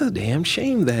 it's a damn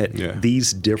shame that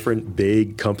these different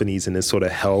big companies in this sort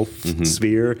of health mm-hmm.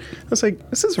 sphere, I was like,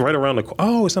 this is right around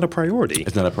it's not a priority.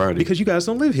 It's not a priority. Because you guys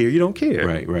don't live here. You don't care.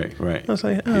 Right. I was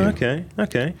like, okay.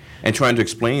 And trying to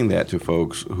explain that to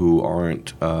folks who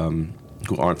aren't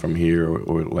from here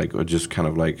or just kind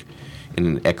of like in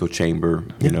an echo chamber,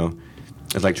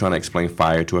 it's like trying to explain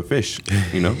fire to a fish,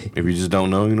 If you just don't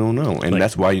know, you don't know. And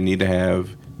that's why you need to have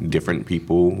different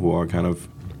people who are kind of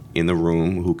in the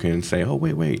room who can say, oh,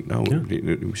 wait, no,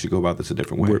 we should go about this a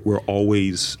different way. We're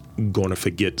always going to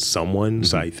forget someone. Mm-hmm.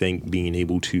 So I think being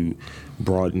able to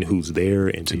broaden who's there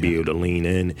and to be able to lean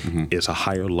in mm-hmm. is a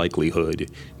higher likelihood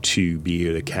to be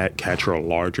able to capture a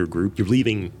larger group. You're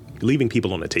leaving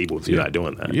people on the table if you're not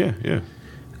doing that. Yeah.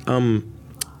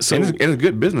 So and it's a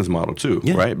good business model too,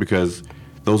 right? Because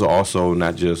those are also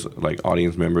not just like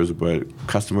audience members, but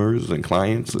customers and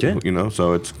clients. Yeah.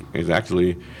 So it's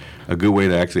actually a good way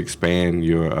to actually expand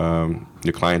your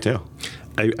clientele.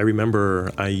 I remember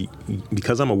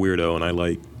because I'm a weirdo and I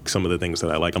like some of the things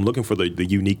that I like, I'm looking for the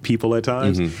unique people at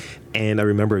times. Mm-hmm. And I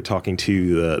remember talking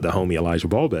to the homie Elijah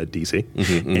Bulb at DC,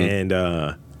 mm-hmm.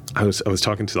 and I was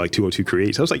talking to like 202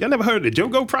 Creates. I was like, y'all never heard of the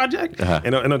Jogo Project? Uh-huh.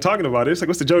 And I'm talking about it. It's like,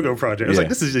 what's the Jogo Project? I was like,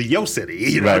 this is Yo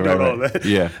City. Right. All that.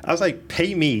 Yeah. I was like,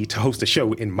 pay me to host a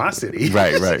show in my city.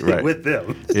 Right. with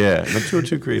them. Yeah. The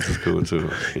 202 Creates is cool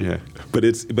too. Yeah. But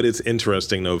it's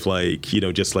interesting of like,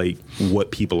 just like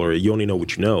what people are, you only know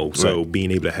what you know. So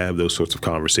being able to have those sorts of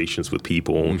conversations with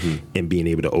people mm-hmm. and being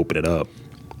able to open it up,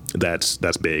 that's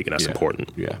big and that's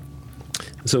important. Yeah.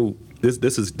 So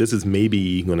This is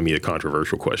maybe going to be a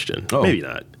controversial question. Oh. Maybe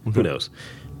not. Mm-hmm. Who knows?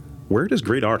 Where does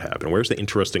great art happen? Where's the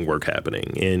interesting work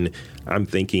happening? And I'm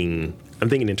thinking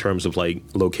in terms of like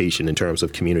location, in terms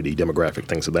of community, demographic,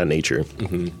 things of that nature.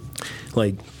 Mm-hmm.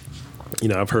 Like,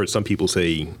 I've heard some people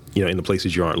say, in the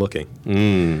places you aren't looking.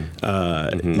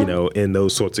 Mm-hmm. In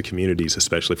those sorts of communities,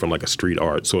 especially from like a street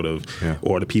art sort of,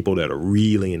 or the people that are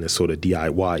really in this sort of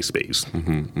DIY space.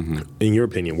 Mm-hmm. Mm-hmm. In your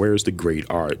opinion, where is the great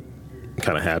art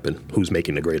kind of happen? Who's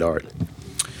making the great art?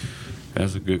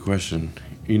 That's a good question.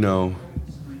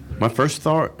 My first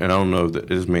thought, and I don't know if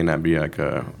this may not be like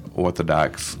a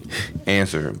orthodox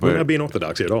answer, but we're not being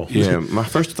orthodox at all. Yeah, my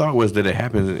first thought was that it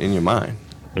happens in your mind.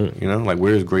 Like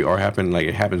where does great art happen? Like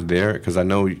it happens there, because I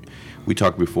know we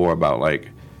talked before about like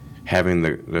having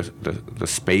the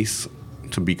space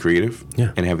to be creative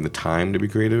and having the time to be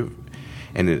creative,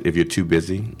 and if you're too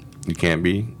busy, you can't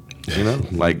be.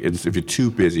 Like it's if you're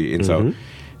too busy, and mm-hmm. so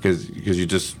because you're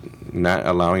just not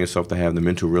allowing yourself to have the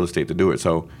mental real estate to do it.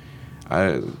 So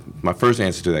my first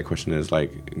answer to that question is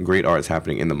like great art is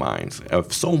happening in the minds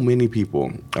of so many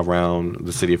people around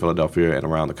the city of Philadelphia and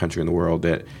around the country and the world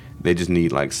that they just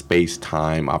need like space,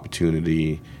 time,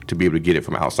 opportunity to be able to get it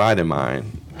from outside their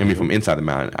mind, from inside the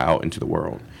mind out into the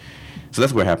world. So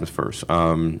that's what happens first.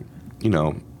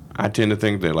 I tend to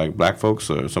think that like black folks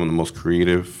are some of the most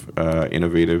creative,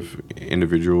 innovative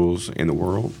individuals in the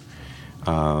world.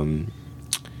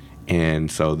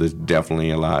 And so there's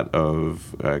definitely a lot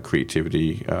of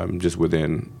creativity just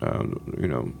within,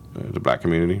 the black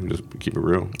community. Just keep it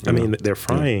real. I mean, they're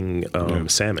frying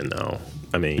salmon now.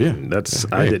 I mean,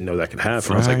 I didn't know that could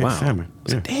happen. I was like, wow. Salmon. I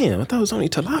was like, damn, I thought it was only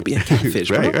tilapia and catfish.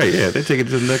 Right, yeah. They take it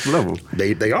to the next level.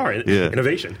 They are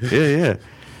innovation. Yeah.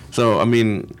 So, I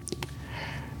mean,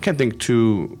 can't think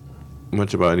too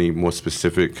much about any more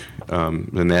specific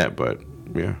than that, but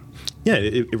yeah. Yeah,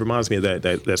 it reminds me of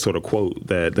that sort of quote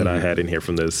that I had in here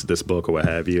from this book or what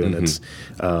have you, and it's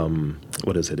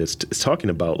what is it? It's talking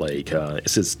about like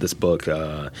it's this book,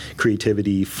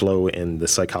 Creativity, Flow, and the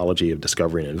Psychology of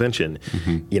Discovery and Invention.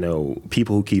 You know,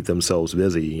 people who keep themselves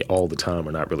busy all the time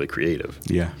are not really creative.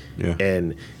 Yeah.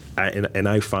 And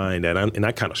I find that, and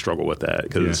I kind of struggle with that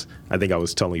because I think I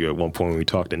was telling you at one point when we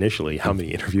talked initially how many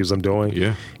interviews I'm doing.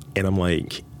 Yeah. And I'm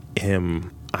like,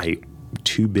 am I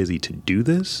too busy to do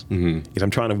this? Because I'm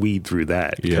trying to weed through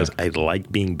that because I like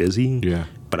being busy,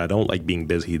 but I don't like being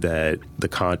busy that the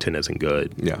content isn't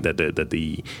good,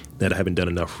 that I haven't done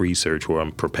enough research or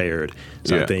I'm prepared.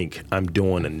 So I think I'm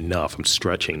doing enough, I'm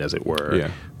stretching as it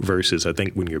were, versus I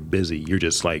think when you're busy, you're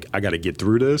just like, I got to get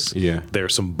through this.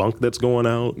 There's some bunk that's going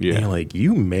out. And you're like,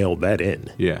 you mailed that in.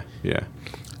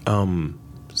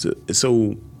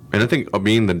 So and I think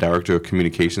being the director of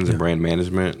communications and brand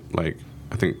management, like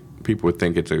I think people would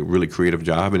think it's a really creative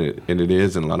job, and it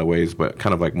is in a lot of ways, but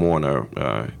kind of like more on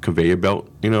a conveyor belt,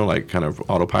 like kind of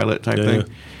autopilot type thing.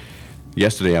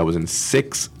 Yesterday, I was in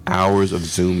 6 hours of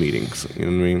Zoom meetings. You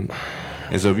know what I mean?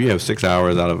 And so if you have 6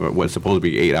 hours out of what's supposed to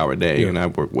be 8 hour day, and I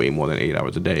work way more than 8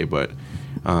 hours a day, but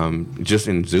just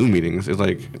in Zoom meetings, it's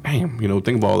like, damn,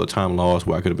 think about all the time lost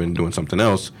where I could have been doing something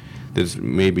else that's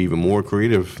maybe even more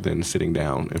creative than sitting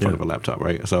down in front of a laptop,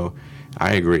 right? So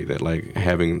I agree that like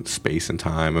having space and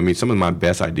time. I mean, some of my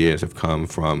best ideas have come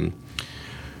from,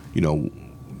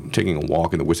 taking a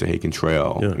walk in the Wissahickon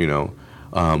Trail,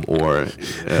 or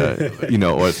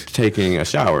taking a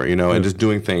shower, and just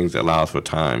doing things that allows for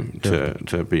time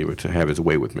to be able to have its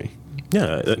way with me.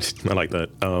 Yeah, I like that.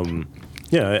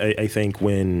 I think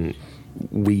when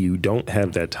we don't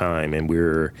have that time and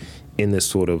we're in this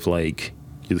sort of like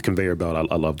the conveyor belt,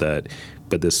 I love that,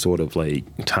 but this sort of like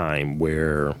time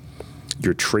where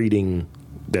you're trading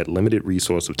that limited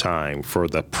resource of time for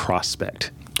the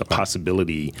prospect, the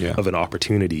possibility of an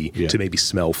opportunity to maybe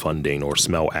smell funding or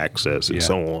smell access and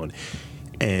so on.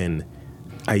 And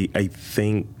I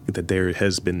think that there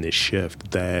has been this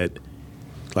shift that,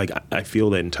 like, I feel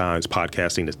that in times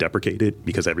podcasting is deprecated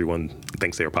because everyone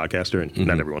thinks they're a podcaster and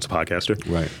not everyone's a podcaster.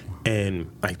 Right. And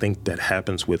I think that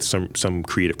happens with some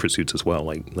creative pursuits as well.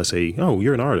 Like, let's say, oh,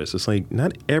 you're an artist. It's like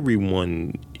not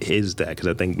everyone is that, because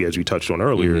I think, as we touched on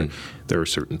earlier, there are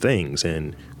certain things.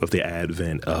 And with the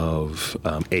advent of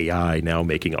AI now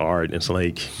making art, it's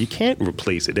like you can't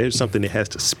replace it. There's something that has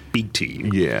to speak to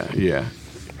you. Yeah.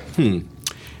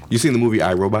 You seen the movie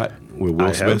I, Robot with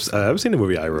Will Smith? I've seen the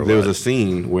movie I, Robot. There was a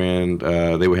scene when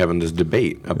they were having this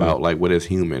debate about like what is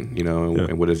human,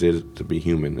 and what is it to be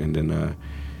human, and then.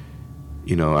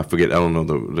 I forget. I don't know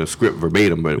the script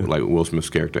verbatim, but like Will Smith's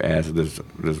character asked this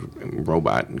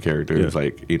robot character, it's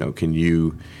like, can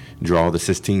you draw the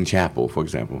Sistine Chapel, for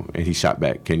example? And he shot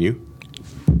back, can you?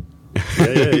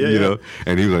 Yeah.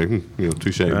 And he was like,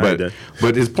 touche.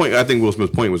 But his point, I think Will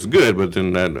Smith's point was good. But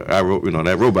then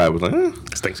that robot was like,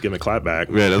 it's Thanksgiving clapback.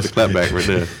 Yeah, that's a clapback right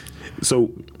there.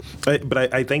 So,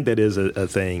 but I think that is a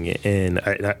thing, and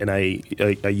I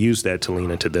use that to lean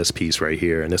into this piece right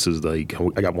here. And this is like,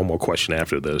 I got one more question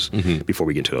after this before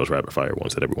we get to those rapid fire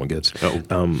ones that everyone gets.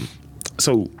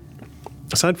 So,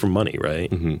 aside from money,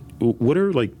 right? What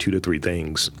are like 2 to 3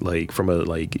 things, like from a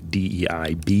like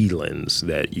DEI-B lens,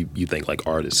 that you think like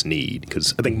artists need?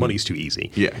 Because I think money's too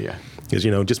easy. Yeah. Because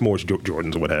just more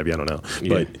Jordans or what have you. I don't know.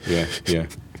 Yeah.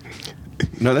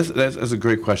 No, that's a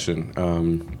great question.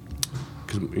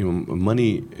 Because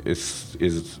money is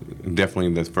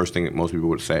definitely the first thing that most people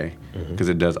would say, because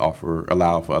it does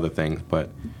allow for other things.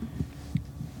 But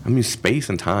I mean, space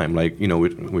and time. Like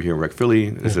we're here in Rec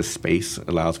Philly. This is space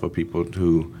allows for people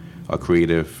who are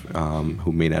creative,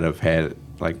 who may not have had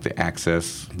like the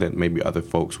access that maybe other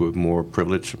folks with more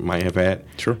privilege might have had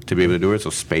to be able to do it. So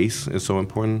space is so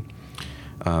important.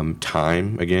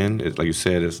 Time, again, like you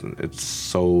said, it's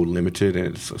so limited and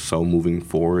it's so moving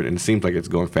forward, and it seems like it's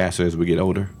going faster as we get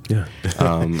older.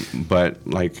 But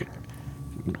like,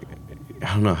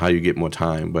 I don't know how you get more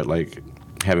time, but like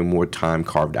having more time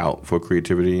carved out for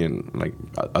creativity, and like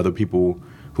other people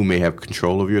who may have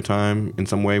control of your time in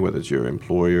some way, whether it's your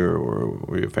employer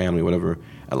or your family, whatever,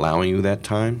 allowing you that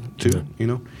time to, you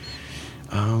know.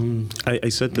 I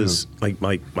said this, like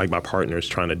my partner's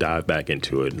trying to dive back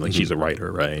into it. Like, she's a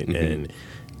writer, right? And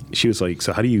she was like,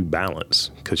 so how do you balance?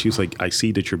 Because she was like, I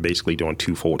see that you're basically doing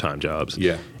 2 full-time jobs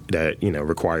that, you know,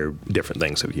 require different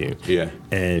things of you. Yeah.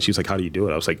 And she was like, how do you do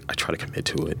it? I was like, I try to commit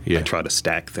to it. I try to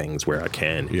stack things where I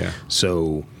can. Yeah.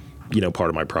 So, you know, part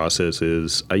of my process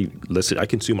is I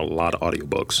consume a lot of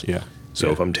audiobooks. Yeah.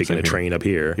 So if I'm taking a train up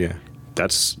here,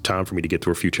 that's time for me to get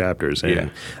through a few chapters.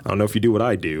 And I don't know if you do what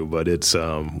I do, but it's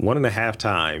 1.5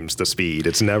 times the speed.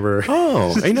 It's never.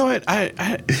 Oh, you know what?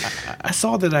 I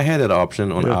saw that I had that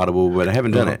option on Audible, but I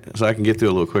haven't done it, so I can get through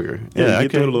it a little quicker. Yeah, I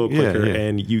get through it a little quicker,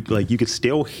 and you could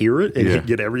still hear it and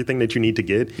get everything that you need to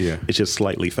get. Yeah. It's just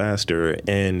slightly faster.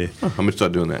 And I'm gonna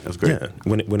start doing that. That's great. Yeah.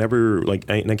 Whenever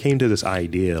I came to this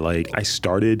idea, like I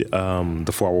started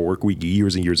the 4-Hour Work Week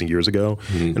years and years and years ago,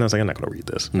 and I was like, I'm not gonna read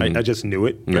this. I just knew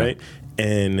it, right?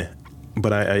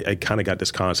 But I kind of got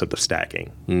this concept of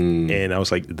stacking, and I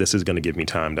was like, this is going to give me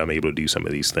time that I'm able to do some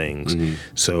of these things.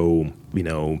 So,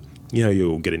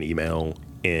 you'll get an email,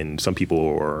 and some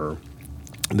people are,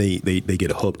 they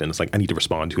get hooked, and it's like, I need to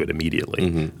respond to it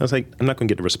immediately. I was like, I'm not going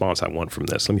to get the response I want from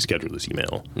this. Let me schedule this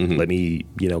email. Let me,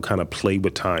 kind of play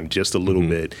with time just a little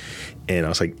bit. And I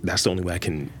was like, that's the only way I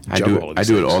can juggle all of these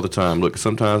things. I do it all the time. Look,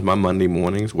 sometimes my Monday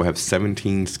mornings will have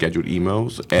 17 scheduled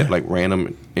emails at like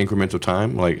random increments of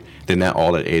time. Like, they're not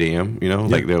all at 8 a.m.,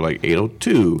 Like, they're like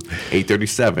 8:02,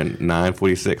 8:37,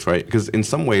 9:46, right? Because in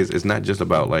some ways, it's not just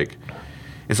about like,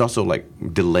 it's also like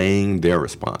delaying their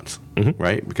response,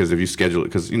 right? Because if you schedule it,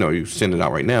 because, you send it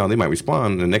out right now, they might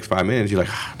respond in the next 5 minutes. You're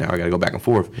like, now I got to go back and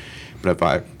forth. But if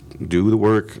I do the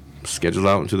work, schedule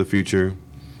out into the future,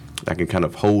 I can kind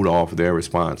of hold off their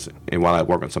response and while I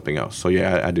work on something else. So,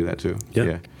 I do that too.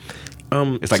 Yeah.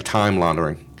 It's like time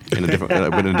laundering in a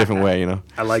different, but in a different way,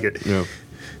 I like it.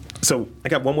 So I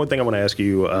got one more thing I want to ask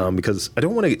you because I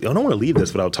don't want to leave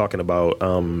this without talking about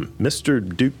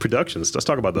Mr. Duke Productions. Let's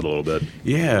talk about that a little bit.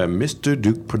 Yeah, Mr.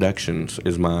 Duke Productions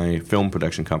is my film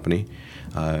production company.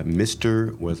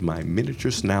 Mr. was my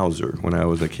miniature schnauzer when I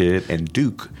was a kid, and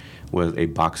Duke was a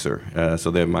boxer.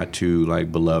 So they're my 2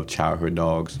 like beloved childhood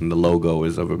dogs, and the logo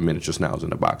is of a miniature schnauzer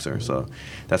and a boxer. So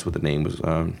that's what the name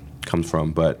comes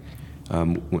from. But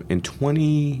in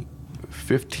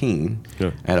 2015,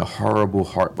 I had a horrible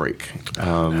heartbreak.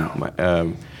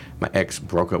 My ex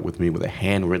broke up with me with a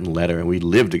handwritten letter, and we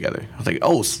lived together. I was like,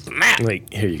 oh, snap!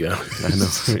 Like, here you go. I know.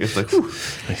 It's like, whew.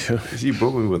 She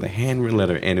broke with me with a handwritten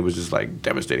letter, and it was just like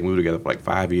devastating. We were together for like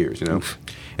 5 years, Oof.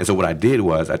 And so what I did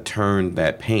was I turned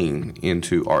that pain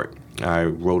into art. I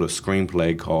wrote a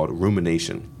screenplay called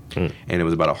Rumination. And it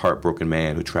was about a heartbroken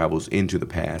man who travels into the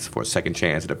past for a second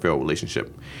chance at a failed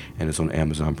relationship. And it's on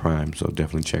Amazon Prime, so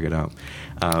definitely check it out.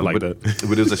 But it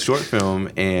was a short film,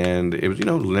 and it was,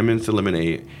 lemons to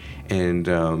lemonade. And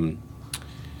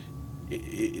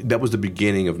that was the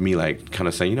beginning of me, like, kind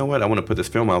of saying, you know what, I want to put this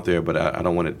film out there, but I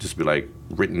don't want it just to be, like,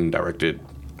 written, directed,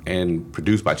 and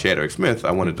produced by Chad Eric Smith.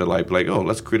 I wanted to, like, oh,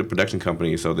 let's create a production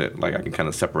company so that, like, I can kind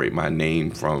of separate my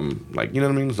name from, like, you know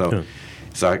what I mean? So...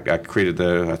 So I created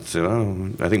I said,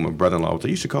 I think my brother-in-law was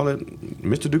like, you should call it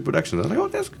Mr. Duke Productions. I was like, oh,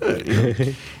 that's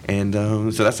good. And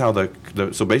so that's how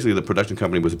so basically the production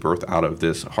company was birthed out of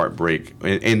this heartbreak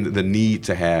and the need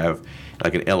to have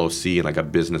like an LLC and like a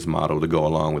business model to go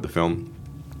along with the film.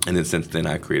 And then since then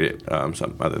I created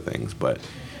some other things. But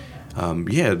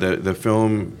the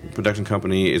film production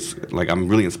company is like, I'm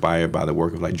really inspired by the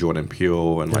work of like Jordan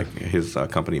Peele and like his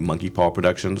company Monkey Paw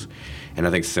Productions, and I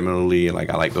think similarly, like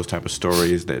I like those type of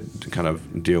stories that kind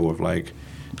of deal with like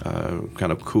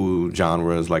kind of cool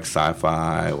genres like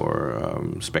sci-fi or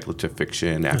speculative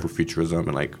fiction, Afrofuturism,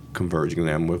 and like converging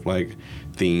them with like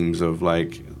themes of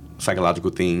like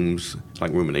psychological themes,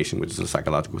 like Rumination, which is a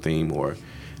psychological theme, or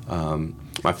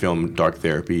my film Dark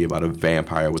Therapy about a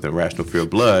vampire with irrational fear of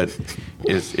blood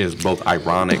is both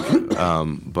ironic,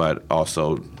 but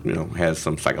also has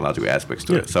some psychological aspects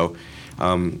to it. So,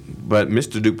 but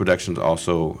Mr. Duke Productions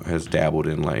also has dabbled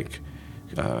in like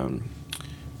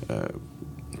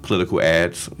political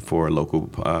ads for local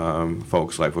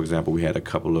folks. Like, for example, we had a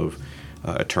couple of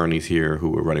attorneys here who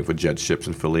were running for judgeships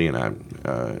in Philly, and I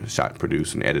shot,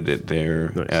 produced, and edited their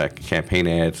campaign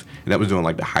ads. And that was during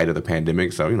like the height of the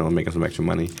pandemic, so making some extra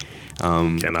money.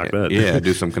 Can't knock that. Yeah,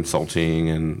 do some consulting,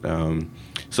 and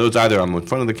so it's either I'm in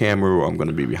front of the camera or I'm going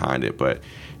to be behind it. But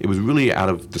it was really out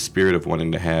of the spirit of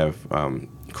wanting to have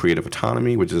creative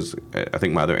autonomy, which is I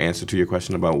think my other answer to your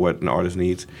question about what an artist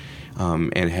needs,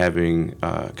 and having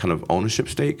kind of ownership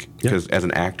stake. Because as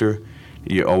an actor,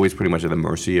 you're always pretty much at the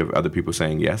mercy of other people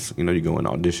saying yes. You know, you go and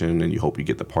audition and you hope you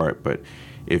get the part, but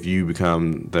if you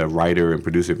become the writer and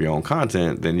producer of your own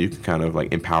content, then you can kind of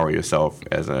like empower yourself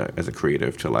as a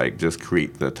creative to like just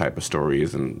create the type of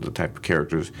stories and the type of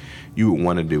characters you would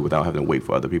want to do without having to wait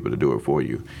for other people to do it for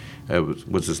you.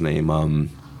 What's his name?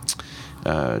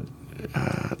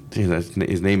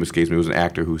 His name escapes me. It was an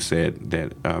actor who said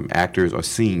that actors are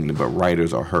seen but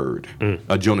writers are heard.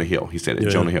 Jonah Hill. He said it. Yeah.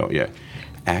 Jonah Hill. Yeah.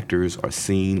 Actors are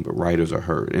seen but writers are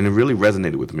heard, and it really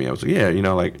resonated with me. I was like, yeah, you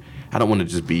know, like I don't want to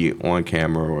just be on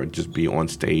camera or just be on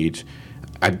stage.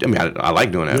 I mean, I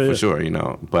like doing that for sure, you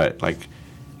know, but like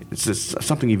it's just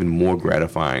something even more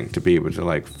gratifying to be able to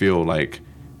like feel like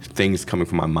things coming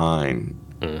from my mind,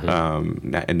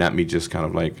 and not me just kind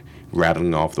of like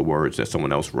rattling off the words that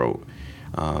someone else wrote.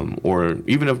 Or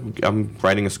even if I'm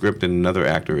writing a script and another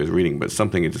actor is reading, but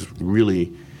something is just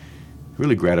really,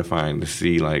 really gratifying to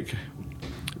see like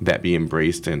that be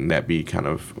embraced and that be kind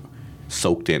of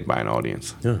soaked in by an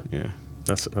audience. Yeah.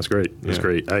 That's great. That's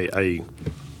great.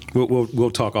 We'll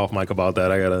talk off mic about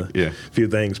that. I got a few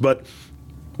things, but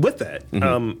with that,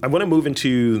 I want to move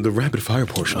into the rapid fire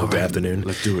portion of the afternoon.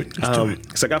 Let's do it. So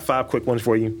I got 5 quick ones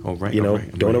for you. All right.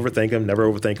 Don't overthink them. Never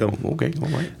overthink them. Okay. All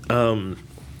right.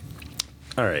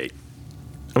 All right.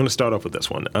 I'm going to start off with this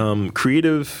one.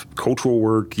 Creative, cultural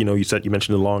work. You know, you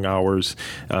mentioned the long hours.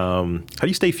 How do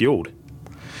you stay fueled?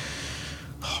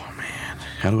 Oh man,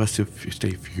 how do I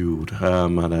stay fueled?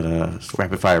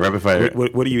 Rapid fire.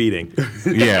 What are you eating?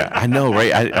 Yeah, I know,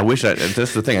 right? I wish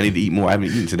that's the thing. I need to eat more. I haven't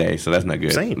eaten today, so that's not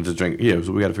good. Same. Just drink. Yeah,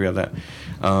 so we got to figure out that.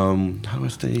 How do I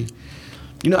stay?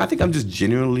 You know, I think I'm just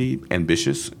genuinely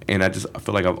ambitious, and I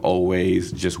feel like I've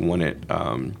always just wanted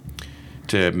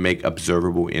to make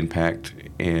observable impact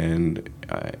and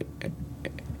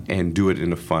do it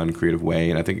in a fun, creative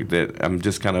way. And I think that I'm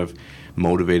just kind of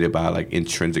motivated by like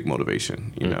intrinsic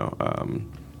motivation. You know,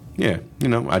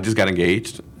 I just got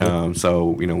engaged,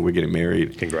 so you know we're getting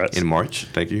married. Congrats. In March.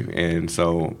 Thank you. And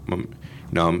so I'm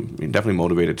definitely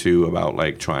motivated too about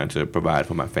like trying to provide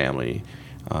for my family,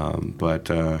 but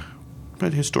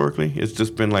historically, it's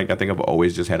just been like I think I've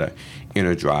always just had an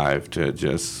inner drive to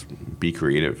just be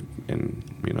creative, and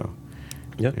you know.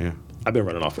 Yeah. I've been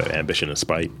running off of ambition and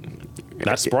spite.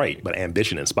 Not Sprite, but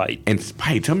ambition and spite. And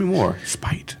spite. Tell me more.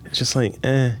 Spite. It's just like,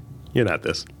 you're not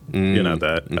this. You're not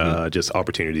that. Just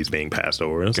opportunities being passed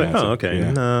over. And it's like, oh, okay.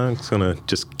 Yeah. No, I'm just going to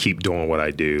just keep doing what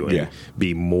I do and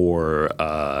be more,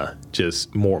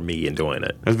 just more me in doing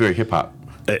it. That's very hip hop.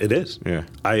 It is. Yeah.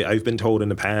 I've been told in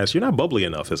the past, you're not bubbly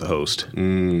enough as a host.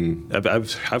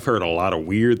 I've heard a lot of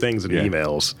weird things in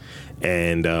emails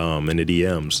and in the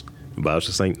DMs. But I was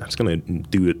just like, I'm just going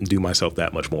to do myself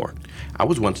that much more. I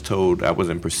was once told I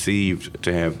wasn't perceived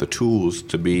to have the tools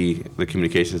to be the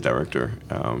communications director.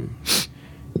 And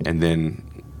then...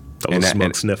 That was a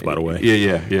smug sniff, by the way.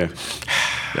 Yeah.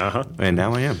 Uh-huh. And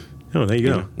now I am. Oh, there you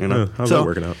go. You know? How's that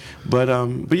working out? But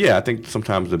yeah, I think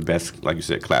sometimes the best, like you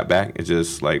said, clap back is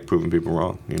just like proving people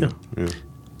wrong. You know? Yeah.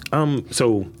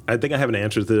 So I think I have an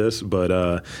answer to this,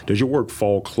 but does your work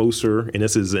fall closer, and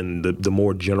this is in the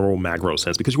more general macro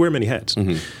sense, because you wear many hats,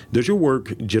 does your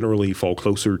work generally fall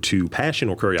closer to passion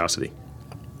or curiosity?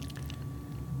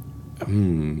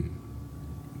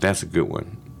 That's a good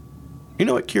one. You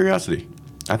know what? Curiosity.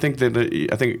 I think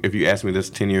if you asked me this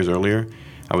 10 years earlier,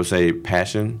 I would say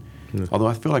passion. Although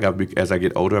I feel like as I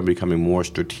get older, I'm becoming more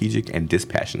strategic and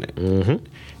dispassionate.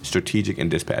 Strategic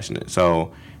and dispassionate.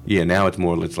 So, yeah, now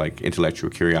it's like intellectual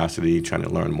curiosity, trying to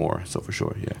learn more. So, for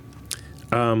sure, yeah.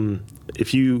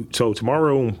 Starting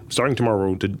tomorrow,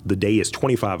 the day is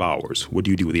 25 hours. What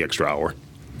do you do with the extra hour?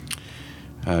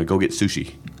 Go get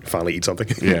sushi. Finally eat something?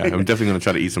 Yeah, I'm definitely going to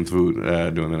try to eat some food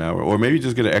during an hour. Or maybe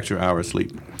just get an extra hour of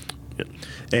sleep. Yeah.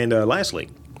 And lastly,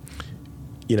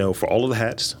 you know, for all of the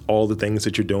hats, all the things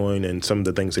that you're doing, and some of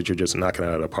the things that you're just knocking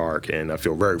out of the park, and I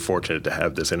feel very fortunate to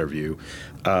have this interview,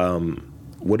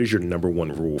 what is your number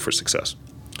one rule for success?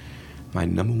 My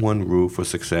number one rule for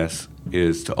success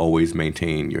is to always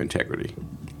maintain your integrity.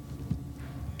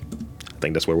 I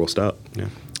think that's where we'll stop. Yeah.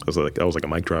 That was like a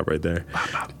mic drop right there.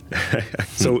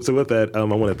 So with that, I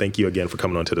want to thank you again for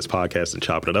coming on to this podcast and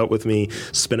chopping it up with me,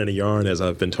 spinning a yarn, as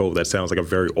I've been told that sounds like a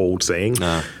very old saying.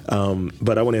 But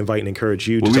I want to invite and encourage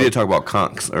you. We did talk about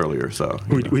conchs earlier, so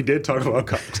we did talk about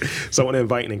conchs. So I want to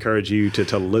invite and encourage you to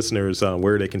tell the listeners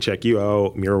where they can check you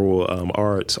out, mural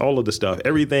arts, all of the stuff,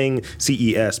 everything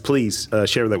CES. Please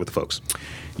share that with the folks.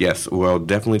 Yes, well,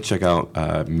 definitely check out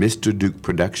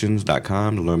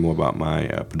MrDukeProductions.com to learn more about my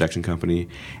production company,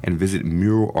 and visit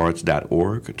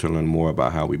muralarts.org to learn more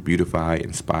about how we beautify,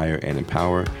 inspire, and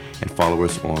empower, and follow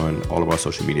us on all of our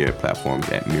social media platforms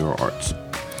at Mural Arts.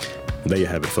 There you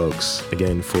have it, folks.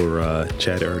 Again, for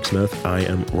Chad Eric Smith, I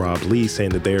am Rob Lee,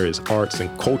 saying that there is arts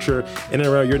and culture in and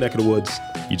around your neck of the woods.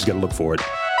 You just got to look for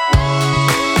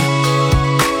it.